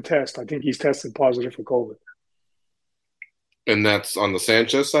second test. I think he's tested positive for COVID. And that's on the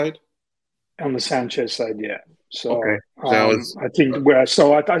Sanchez side? On the Sanchez side, yeah. So okay. I think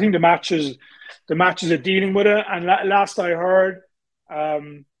I think the matches are dealing with it. And last I heard,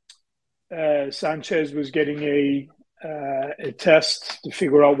 Sanchez was getting a test to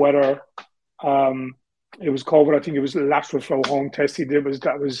figure out whether it was COVID. I think it was the lateral flow home test he did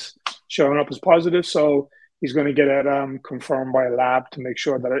that was showing up as positive. So he's going to get it confirmed by a lab to make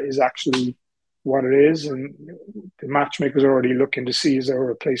sure that it is actually what it is. And the matchmakers are already looking to see is there a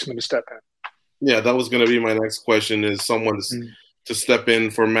replacement to step in. Yeah, that was going to be my next question, is someone to step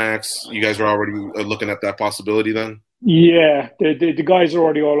in for Max. You guys are already looking at that possibility then? Yeah, the guys are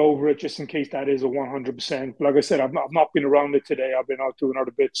already all over it, just in case that is a 100%. Like I said, I've not been around it today. I've been out doing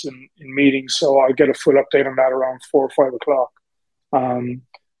other bits in meetings, so I'll get a full update on that around 4 or 5 o'clock.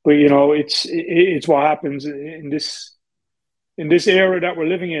 But it's what happens in this era that we're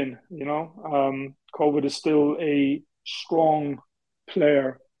living in. COVID is still a strong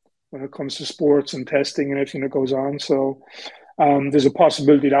player when it comes to sports and testing and everything that goes on. So there's a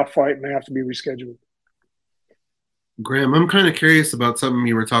possibility that fight may have to be rescheduled. Graham, I'm kind of curious about something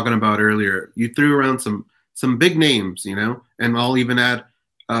you were talking about earlier. You threw around some big names, and I'll even add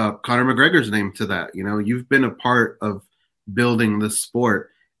Conor McGregor's name to that. You've been a part of building the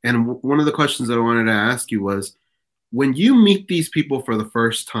sport. And one of the questions that I wanted to ask you was, when you meet these people for the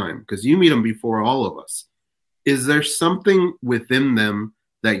first time, because you meet them before all of us, is there something within them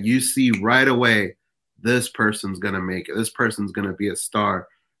that you see right away, this person's going to make it, this person's going to be a star?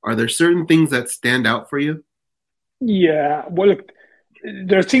 Are there certain things that stand out for you? Yeah, well, look,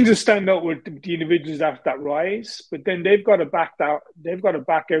 there are things that stand out with the individuals that rise, but then they've got to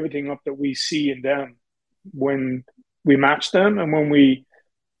back everything up that we see in them when we match them and when we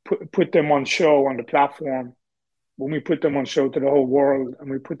put them on show on the platform. When we put them on show to the whole world and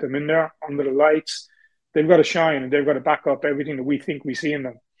we put them in there under the lights, they've got to shine and they've got to back up everything that we think we see in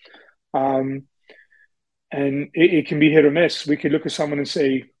them. And it can be hit or miss. We could look at someone and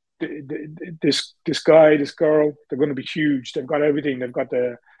say, this guy, this girl, they're going to be huge. They've got everything. They've got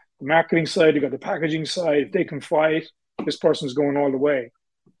the marketing side. They've got the packaging side. If they can fight, this person's going all the way.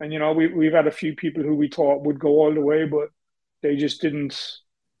 And, we've had a few people who we thought would go all the way, but they just didn't.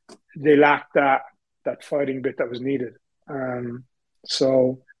 They lacked that fighting bit that was needed.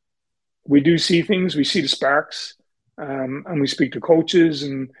 So we do see things. We see the sparks, and we speak to coaches,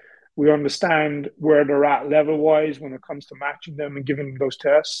 and we understand where they're at level-wise when it comes to matching them and giving them those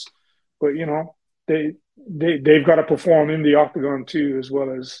tests. But they've got to perform in the octagon too, as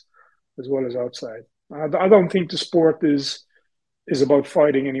well as outside. I don't think the sport is about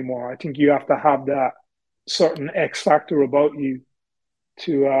fighting anymore. I think you have to have that certain X factor about you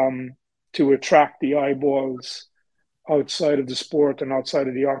to attract the eyeballs outside of the sport and outside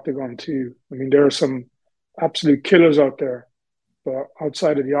of the octagon too. I mean, there are some absolute killers out there, but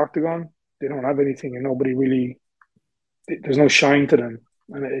outside of the octagon, they don't have anything, and nobody really there's no shine to them,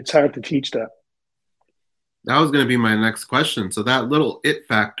 and it's hard to teach that. That was going to be my next question. So that little it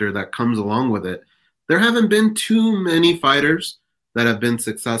factor that comes along with it, there haven't been too many fighters that have been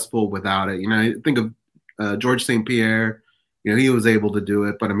successful without it. You know, I think of George St. Pierre. You know, he was able to do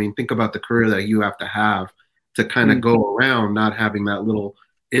it, but I mean, think about the career that you have to kind of go around not having that little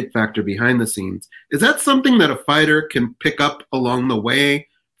it factor behind the scenes. Is that something that a fighter can pick up along the way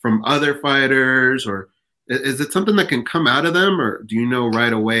from other fighters, or is it something that can come out of them, or do you know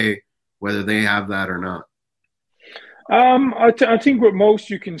right away whether they have that or not? I think with most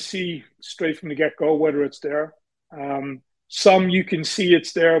you can see straight from the get-go whether it's there. Some you can see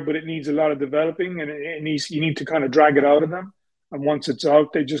it's there, but it needs a lot of developing, and you need to kind of drag it out of them. And once it's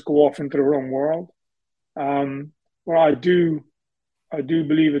out, they just go off into their own world. Well, I do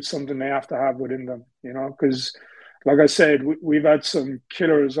believe it's something they have to have within them, you know, because like I said, we've had some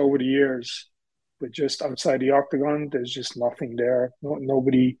killers over the years, but just outside the octagon, there's just nothing there.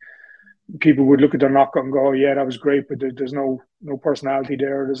 Nobody. People would look at their knockout and go, oh, yeah, that was great, but there's no personality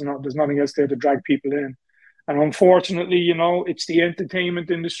there. There's nothing else there to drag people in. And unfortunately, you know, it's the entertainment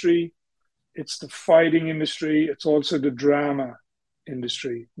industry, it's the fighting industry, it's also the drama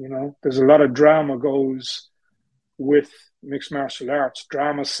industry. You know, there's a lot of drama goes with mixed martial arts.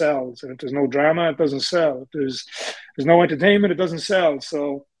 Drama sells, and if there's no drama, it doesn't sell. If there's no entertainment, it doesn't sell.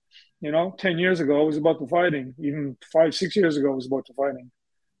 So, you know, 10 years ago, it was about the fighting. Even 5-6 years ago, it was about the fighting.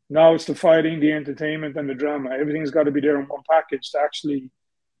 Now it's the fighting, the entertainment, and the drama. Everything's got to be there in one package to actually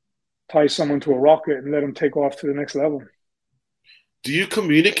tie someone to a rocket and let them take off to the next level. Do you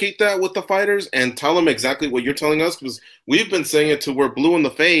communicate that with the fighters and tell them exactly what you're telling us? Because we've been saying it till we're blue in the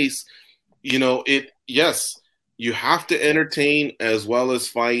face. You know, yes, you have to entertain as well as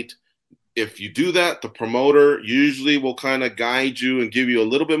fight. If you do that, the promoter usually will kind of guide you and give you a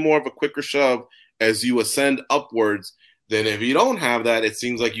little bit more of a quicker shove as you ascend upwards. Then if you don't have that, it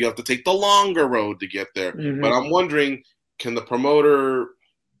seems like you have to take the longer road to get there. Mm-hmm. But I'm wondering, can the promoter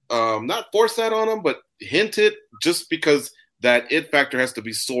not force that on them, but hint it, just because that it factor has to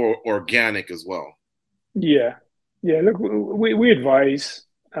be so organic as well? Yeah. Look, we advise.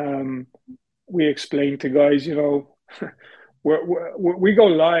 We explain to guys, you know, we go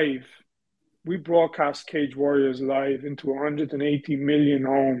live. We broadcast Cage Warriors live into 180 million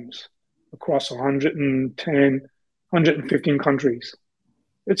homes across 115 countries.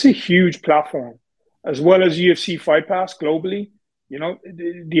 It's a huge platform, as well as UFC Fight Pass globally. You know,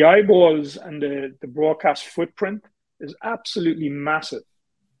 the eyeballs and the broadcast footprint is absolutely massive.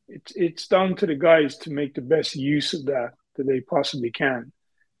 It's down to the guys to make the best use of that they possibly can.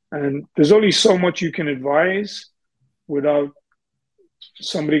 And there's only so much you can advise without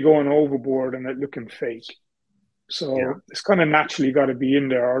somebody going overboard and it looking fake. So It's kind of naturally got to be in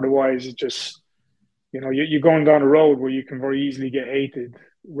there. Otherwise, it just, you know, you're going down a road where you can very easily get hated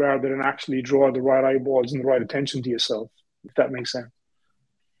rather than actually draw the right eyeballs and the right attention to yourself, if that makes sense.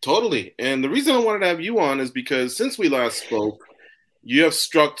 Totally. And the reason I wanted to have you on is because since we last spoke, you have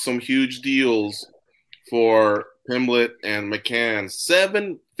struck some huge deals for Pimblett and McCann,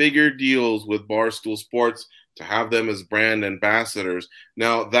 7-figure deals with Barstool Sports to have them as brand ambassadors.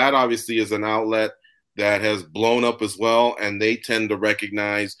 Now, that obviously is an outlet that has blown up as well, and they tend to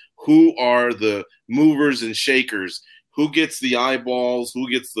recognize who are the movers and shakers, who gets the eyeballs,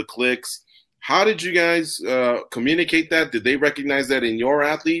 who gets the clicks. How did you guys communicate that? Did they recognize that in your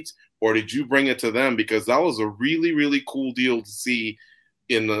athletes, or did you bring it to them? Because that was a really, really cool deal to see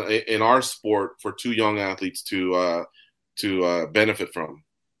in our sport for two young athletes to benefit from.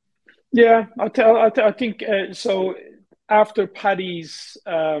 Yeah, I think so. After Paddy's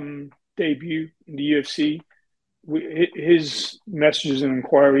debut in the UFC, his messages and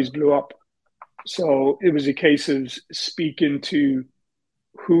inquiries blew up. So it was a case of speaking to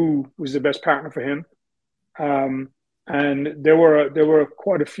who was the best partner for him, and there were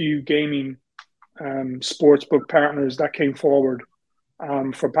quite a few gaming sportsbook partners that came forward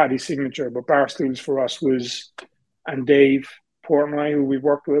for Paddy's signature. But Barstools for us was, and Dave Portnoy, who we've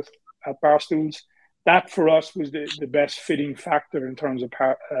worked with at Barstools, that for us was the best fitting factor in terms of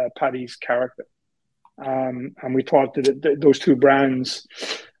Paddy's character. And we thought that those two brands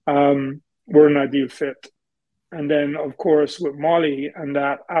were an ideal fit. And then, of course, with Molly and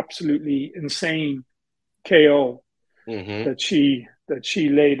that absolutely insane KO that she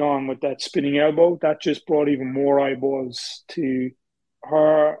laid on with that spinning elbow, that just brought even more eyeballs to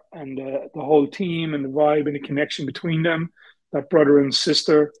her and the whole team and the vibe and the connection between them, that brother and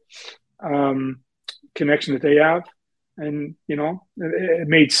sister connection that they have. And, you know, it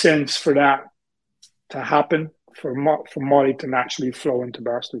made sense for that to happen, for Molly to naturally flow into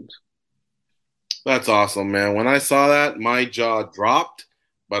Barstools. That's awesome, man. When I saw that, my jaw dropped,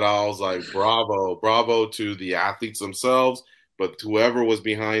 but I was like, bravo, bravo to the athletes themselves, but whoever was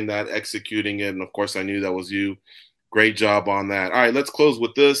behind that, executing it. And of course, I knew that was you. Great job on that. All right, let's close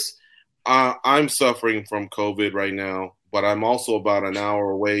with this. I'm suffering from COVID right now, but I'm also about an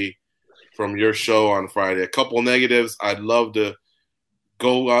hour away from your show on Friday. A couple negatives. I'd love to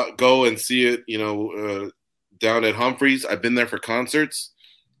go and see it, down at Humphreys. I've been there for concerts.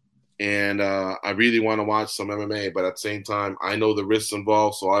 And I really want to watch some MMA, but at the same time, I know the risks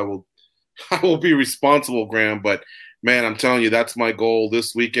involved, so I will be responsible, Graham. But man, I'm telling you, that's my goal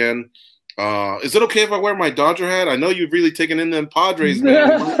this weekend. Is it okay if I wear my Dodger hat? I know you've really taken in them Padres,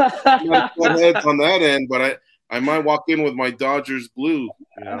 man. Heads on that end, but I might walk in with my Dodgers blue.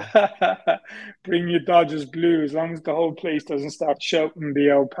 Bring your Dodgers blue, as long as the whole place doesn't start shouting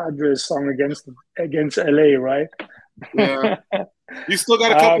the Padres song against LA, right? Yeah. You still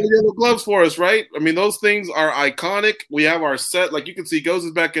got a couple of yellow gloves for us, right? I mean, those things are iconic. We have our set. Like you can see, Goes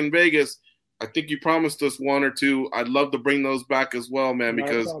is back in Vegas. I think you promised us one or two. I'd love to bring those back as well, man,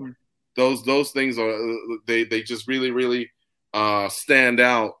 because those things are they just really, really stand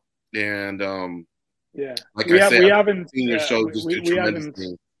out. And like I said, we haven't seen your show.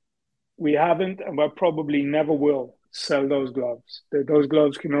 We haven't, and we probably never will sell those gloves. Those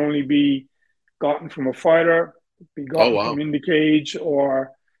gloves can only be gotten from a fighter, be gotten from in the cage,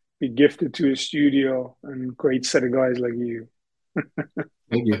 or be gifted to a studio and great set of guys like you.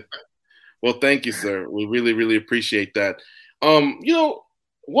 Thank you. Well, thank you, sir. We really, really appreciate that.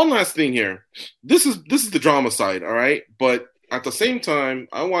 One last thing here. This is the drama side, all right? But at the same time,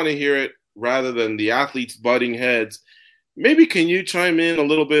 I want to hear it rather than the athletes butting heads. Maybe can you chime in a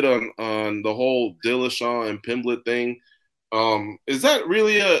little bit on the whole Dillashaw and Pimblett thing? Is that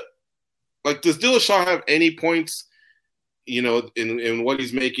really does Dillashaw have any points, in what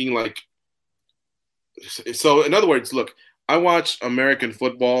he's making? So in other words, look, I watch American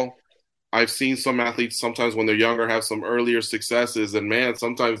football. I've seen some athletes sometimes when they're younger have some earlier successes, and man,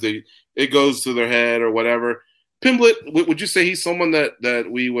 sometimes it goes to their head or whatever. Pimblett, would you say he's someone that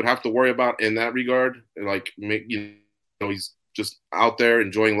we would have to worry about in that regard? He's just out there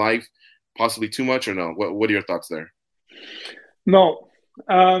enjoying life, possibly too much, or no? What are your thoughts there? No.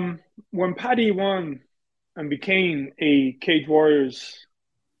 When Paddy won and became a Cage Warriors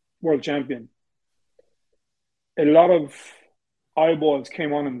world champion, a lot of eyeballs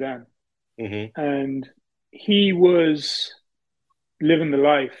came on him then. Mm-hmm. And he was living the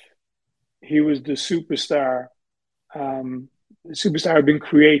life. He was the superstar. The superstar had been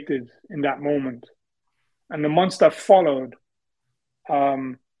created in that moment. And the months that followed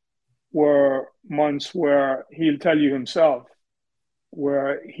were months where he'll tell you himself,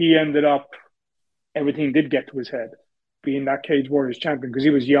 where he ended up, everything did get to his head, being that Cage Warriors champion, because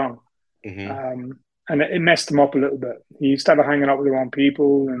he was young. Mm-hmm. And it messed him up a little bit. He started hanging out with the wrong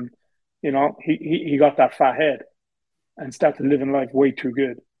people, and, he got that fat head and started living life way too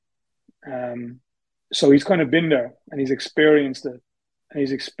good. So he's kind of been there, and he's experienced it, at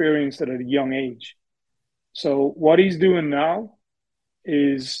a young age. So what he's doing now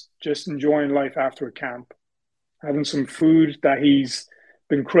is just enjoying life after a camp, having some food that he's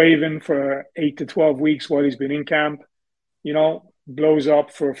been craving for 8 to 12 weeks while he's been in camp, blows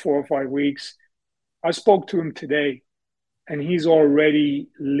up for 4 or 5 weeks. I spoke to him today, and he's already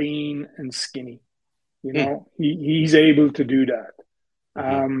lean and skinny. He's able to do that.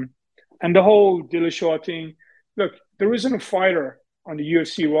 Mm-hmm. And the whole Dillashaw thing, look, there isn't a fighter on the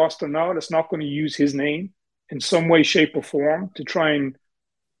UFC roster now that's not going to use his name in some way, shape, or form to try and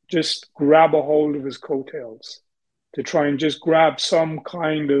just grab a hold of his coattails, to try and just grab some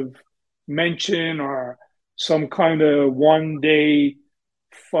kind of mention or some kind of 1 day,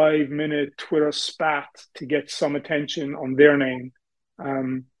 5-minute Twitter spat to get some attention on their name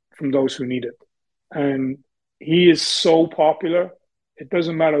from those who need it. And he is so popular, it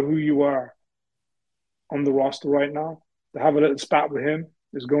doesn't matter who you are on the roster right now. To have a little spat with him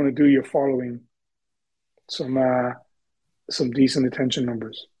is going to do your following some decent attention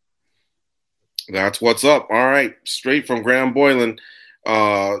numbers. That's what's up. All right. Straight from Graham Boylan.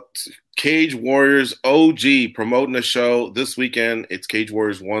 Cage Warriors OG promoting the show this weekend. It's Cage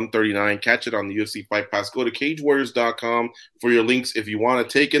Warriors 139. Catch it on the UFC Fight Pass. Go to cagewarriors.com for your links if you want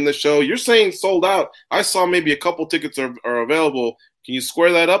to take in the show. You're saying sold out. I saw maybe a couple tickets are available. Can you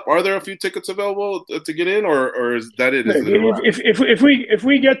square that up? Are there a few tickets available to get in, or is that it? If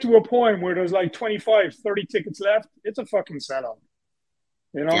we get to a point where there's like 25, 30 tickets left, it's a fucking sellout.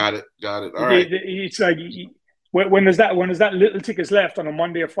 Got it. All right. It's like when there's that little tickets left on a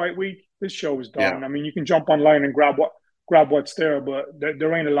Monday of fight week, this show is done. Yeah. I mean, you can jump online and grab what's there, but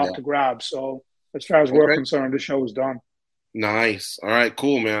there ain't a lot to grab. So as far as we're Okay. concerned, the show is done. Nice. All right,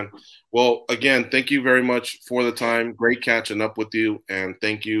 cool, man. Well, again, thank you very much for the time. Great catching up with you, and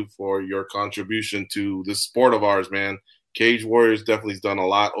thank you for your contribution to this sport of ours, man. Cage Warriors definitely has done a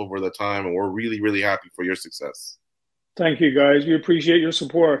lot over the time, and we're really, really happy for your success. Thank you, guys. We appreciate your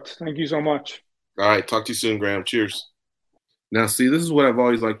support. Thank you so much. All right, talk to you soon, Graham. Cheers. Now, see, this is what I've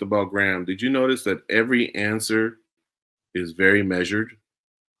always liked about Graham. Did you notice that every answer is very measured?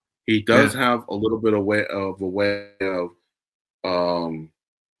 He does have a little bit of a way of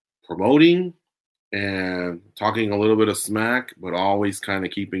promoting and talking a little bit of smack, but always kind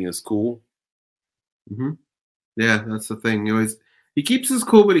of keeping his cool. Mm-hmm. Yeah, that's the thing. He keeps his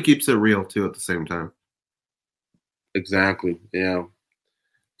cool, but he keeps it real too at the same time. Exactly. Yeah.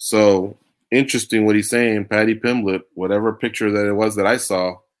 So interesting what he's saying. Paddy Pimblett, whatever picture that it was that I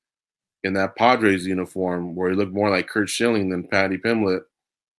saw in that Padres uniform, where he looked more like Curt Schilling than Paddy Pimblett,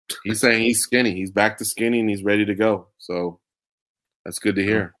 he's saying he's skinny. He's back to skinny and he's ready to go. So that's good to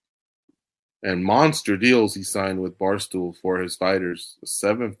hear. And monster deals he signed with Barstool for his fighters.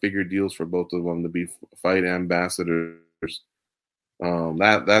 7-figure deals for both of them to be fight ambassadors.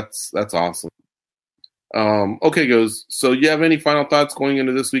 That's awesome. Okay, goes. So you have any final thoughts going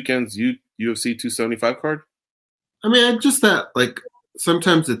into this weekend's UFC 275 card? I mean, just that, like,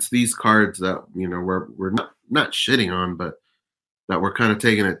 sometimes it's these cards that, you know, we're not shitting on, but that we're kind of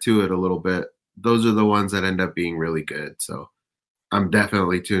taking it to it a little bit. Those are the ones that end up being really good. So I'm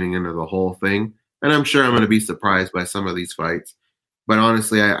definitely tuning into the whole thing. And I'm sure I'm going to be surprised by some of these fights. But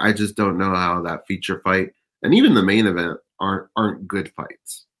honestly, I just don't know how that feature fight and even the main event aren't good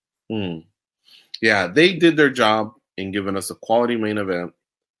fights. Yeah, they did their job in giving us a quality main event,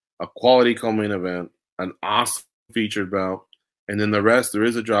 a quality co-main event, an awesome featured bout, and then the rest, there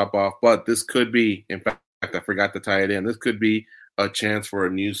is a drop-off. But this could be, in fact, I forgot to tie it in, this could be a chance for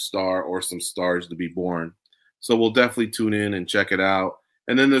a new star or some stars to be born. So we'll definitely tune in and check it out.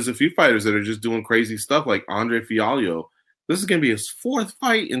 And then there's a few fighters that are just doing crazy stuff, like Andre Fialho. This is going to be his 4th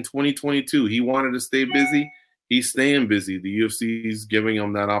fight in 2022. He wanted to stay busy. He's staying busy. The UFC is giving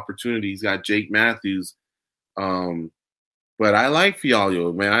him that opportunity. He's got Jake Matthews. But I like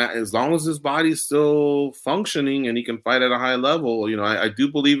Fialho, man. As long as his body's still functioning and he can fight at a high level, you know, I do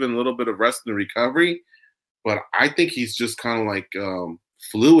believe in a little bit of rest and recovery. But I think he's just kind of like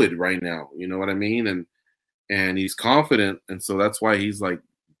fluid right now. You know what I mean? And he's confident. And so that's why he's like,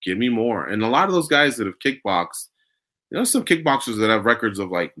 give me more. And a lot of those guys that have kickboxed, you know, some kickboxers that have records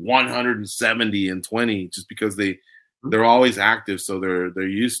of like 170 and 20 just because they're always active, so they're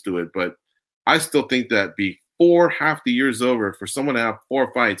used to it. But I still think that before half the year's over, for someone to have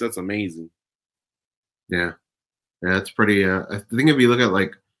 4 fights, that's amazing. Yeah, that's pretty. I think if you look at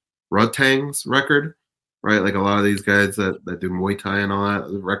like Rodtang's record, right, like a lot of these guys that do Muay Thai and all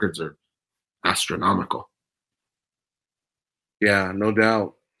that, the records are astronomical. Yeah, no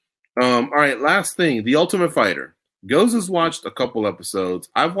doubt. All right, last thing, The Ultimate Fighter. Goes has watched a couple episodes.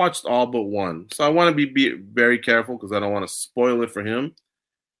 I've watched all but one. So I want to be very careful because I don't want to spoil it for him.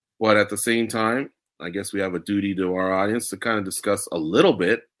 But at the same time, I guess we have a duty to our audience to kind of discuss a little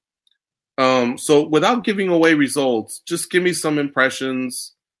bit. So without giving away results, just give me some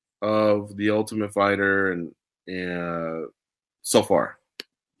impressions of The Ultimate Fighter and so far.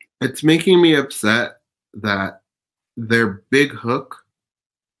 It's making me upset that their big hook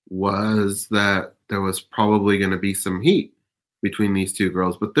was that there was probably going to be some heat between these two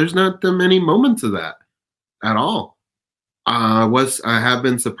girls, but there's not that many moments of that at all. I have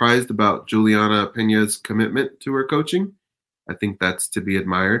been surprised about Juliana Pena's commitment to her coaching. I think that's to be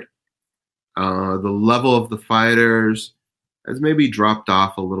admired. The level of the fighters has maybe dropped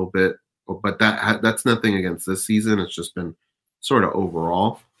off a little bit, but that's nothing against this season. It's just been sort of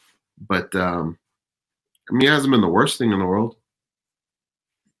overall. But I mean, it hasn't been the worst thing in the world.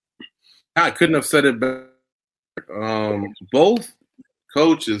 I couldn't have said it better. Both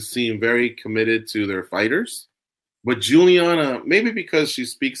coaches seem very committed to their fighters, but Juliana, maybe because she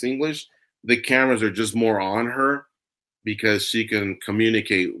speaks English, the cameras are just more on her because she can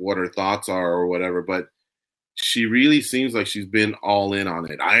communicate what her thoughts are or whatever, but she really seems like she's been all in on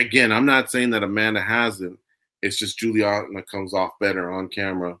it. I'm not saying that Amanda hasn't. It's just Juliana comes off better on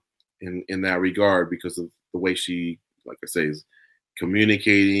camera in that regard because of the way she, like I say, is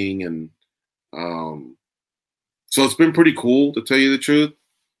communicating. And so it's been pretty cool, to tell you the truth,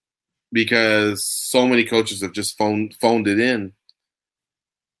 because so many coaches have just phoned it in.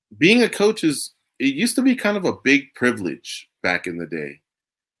 Being a coach it used to be kind of a big privilege back in the day.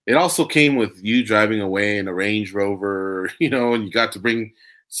 It also came with you driving away in a Range Rover, you know, and you got to bring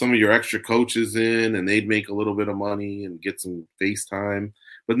some of your extra coaches in and they'd make a little bit of money and get some face time.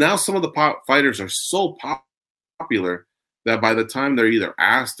 But now some of the fighters are so popular that by the time they're either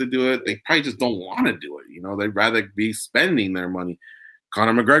asked to do it, they probably just don't want to do it. You know, they'd rather be spending their money.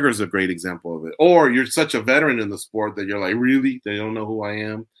 Conor McGregor is a great example of it. Or you're such a veteran in the sport that you're like, really? They don't know who I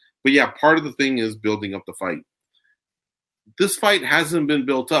am? But yeah, part of the thing is building up the fight. This fight hasn't been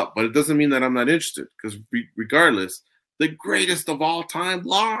built up, but it doesn't mean that I'm not interested, because regardless, the greatest of all time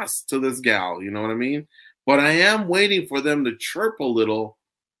lost to this gal. You know what I mean? But I am waiting for them to chirp a little,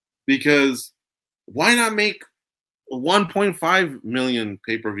 because why not make 1.5 million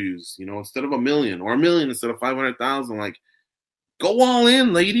pay-per-views, you know, instead of 1 million, or 1 million instead of 500,000? Like, go all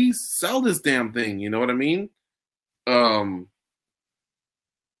in, ladies. Sell this damn thing. You know what I mean? I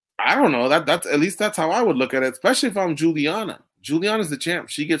don't know. That's at least that's how I would look at it, especially if I'm Juliana. Juliana's the champ.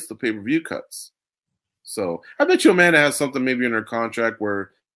 She gets the pay-per-view cuts. So I bet you Amanda has something maybe in her contract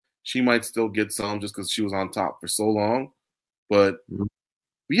where she might still get some just because she was on top for so long. But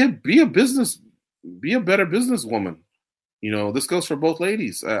be a better businesswoman. You know, this goes for both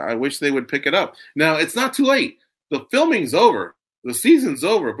ladies. I wish they would pick it up. Now, it's not too late. The filming's over. The season's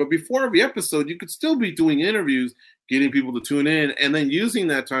over. But before every episode, you could still be doing interviews, getting people to tune in, and then using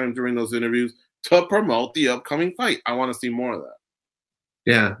that time during those interviews to promote the upcoming fight. I want to see more of that.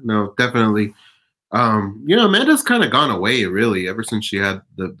 Yeah, no, definitely. You know, Amanda's kind of gone away, really, ever since she had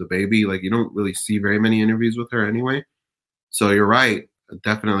the baby. Like, you don't really see very many interviews with her anyway. So you're right.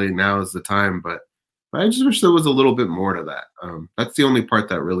 Definitely now is the time. But I just wish there was a little bit more to that. That's the only part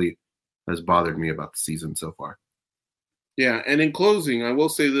that really has bothered me about the season so far. Yeah, and in closing, I will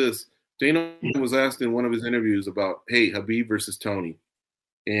say this. Dana was asked in one of his interviews about, hey, Khabib versus Tony.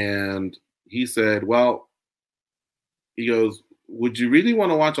 And he said, well, he goes, would you really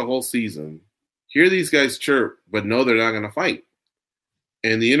want to watch a whole season, hear these guys chirp, but know they're not going to fight?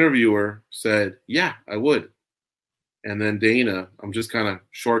 And the interviewer said, yeah, I would. And then Dana, I'm just kind of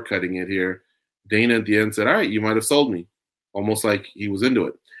shortcutting it here, Dana at the end said, all right, you might have sold me. Almost like he was into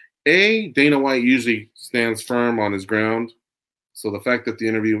it. Dana White usually stands firm on his ground. So the fact that the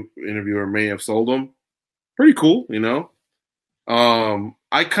interviewer may have sold him, pretty cool, you know.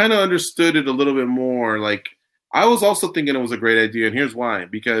 I kind of understood it a little bit more. Like, I was also thinking it was a great idea, and here's why.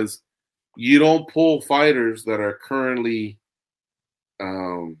 Because you don't pull fighters that are currently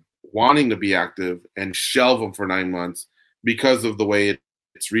wanting to be active and shelve them for 9 months because of the way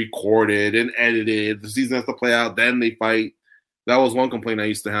it's recorded and edited. The season has to play out, then they fight. That was one complaint I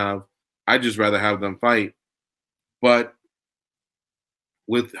used to have. I'd just rather have them fight. But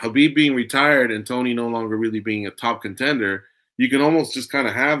with Khabib being retired and Tony no longer really being a top contender, you can almost just kind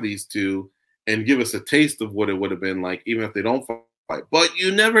of have these two and give us a taste of what it would have been like, even if they don't fight. But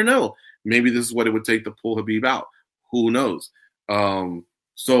you never know. Maybe this is what it would take to pull Khabib out. Who knows?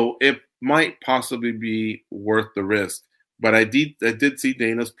 So it might possibly be worth the risk. But I did see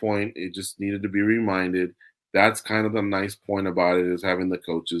Dana's point. It just needed to be reminded. That's kind of the nice point about it, is having the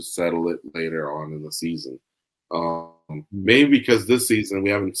coaches settle it later on in the season. Maybe because this season we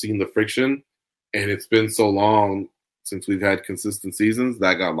haven't seen the friction, and it's been so long since we've had consistent seasons,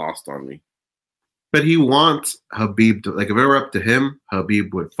 that got lost on me. But he wants Khabib to, like, if it were up to him,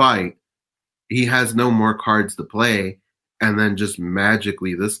 Khabib would fight. He has no more cards to play, and then just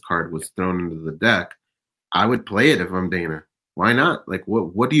magically this card was thrown into the deck. I would play it if I'm Dana. Why not? Like,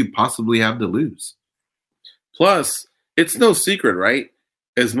 what do you possibly have to lose? Plus, it's no secret, right?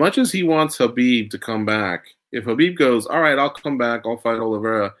 As much as he wants Khabib to come back, if Khabib goes, all right, I'll come back, I'll fight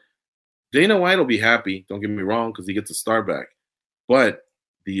Oliveira, Dana White will be happy, don't get me wrong, because he gets a star back. But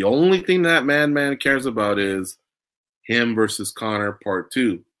the only thing that madman cares about is him versus Conor Part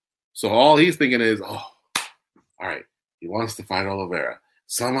 2. So all he's thinking is, oh, all right, he wants to fight Oliveira.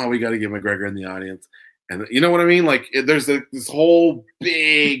 Somehow we got to get McGregor in the audience. And you know what I mean? Like, there's this whole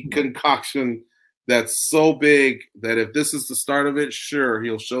big concoction that's so big that if this is the start of it, sure,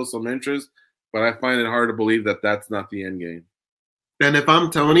 he'll show some interest. But I find it hard to believe that that's not the end game. And if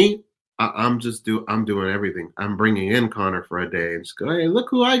I'm Tony, I'm doing everything. I'm bringing in Conor for a day and just go, hey, look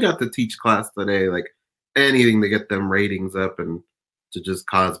who I got to teach class today. Like, anything to get them ratings up and to just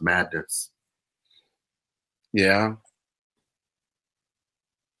cause madness. Yeah.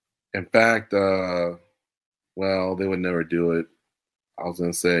 In fact, well, they would never do it. I was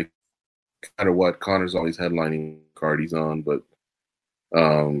going to say, no matter what, Conor's always headlining card he's on, but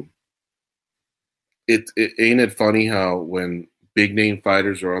it ain't it funny how when big name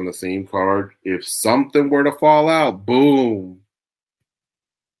fighters are on the same card, if something were to fall out, boom,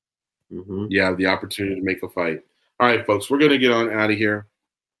 you have the opportunity to make a fight. All right, folks, we're going to get on out of here.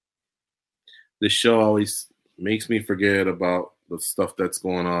 This show always makes me forget about the stuff that's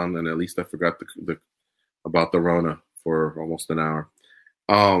going on, and at least I forgot about the Rona for almost an hour.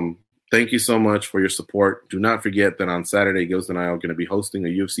 Thank you so much for your support. Do not forget that on Saturday, Ghost and I are going to be hosting a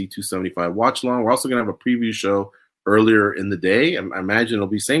UFC 275 watch along. We're also going to have a preview show earlier in the day. I imagine it'll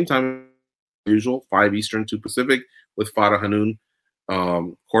be same time as usual, 5 Eastern, 2 Pacific, with Farah Hanoun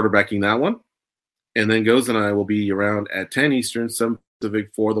quarterbacking that one. And then Ghost and I will be around at 10 Eastern, 7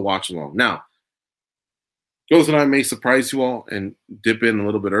 Pacific for the watch along. Now, Ghost and I may surprise you all and dip in a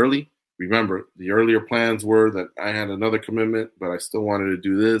little bit early. Remember, the earlier plans were that I had another commitment, but I still wanted to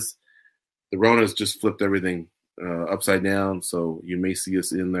do this. The Rona's just flipped everything upside down, so you may see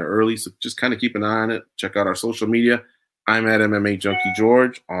us in there early. So just kind of keep an eye on it. Check out our social media. I'm at MMA Junkie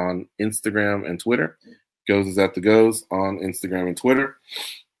George on Instagram and Twitter. Goes is at the Goes on Instagram and Twitter.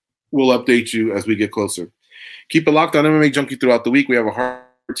 We'll update you as we get closer. Keep it locked on MMA Junkie throughout the week. We have a hard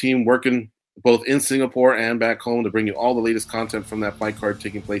team working both in Singapore and back home to bring you all the latest content from that fight card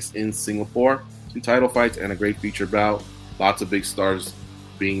taking place in Singapore. 2 title fights and a great feature bout. Lots of big stars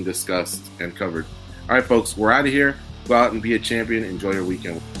being discussed and covered. All right, folks, we're out of here. Go out and be a champion. Enjoy your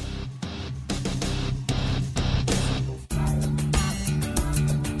weekend.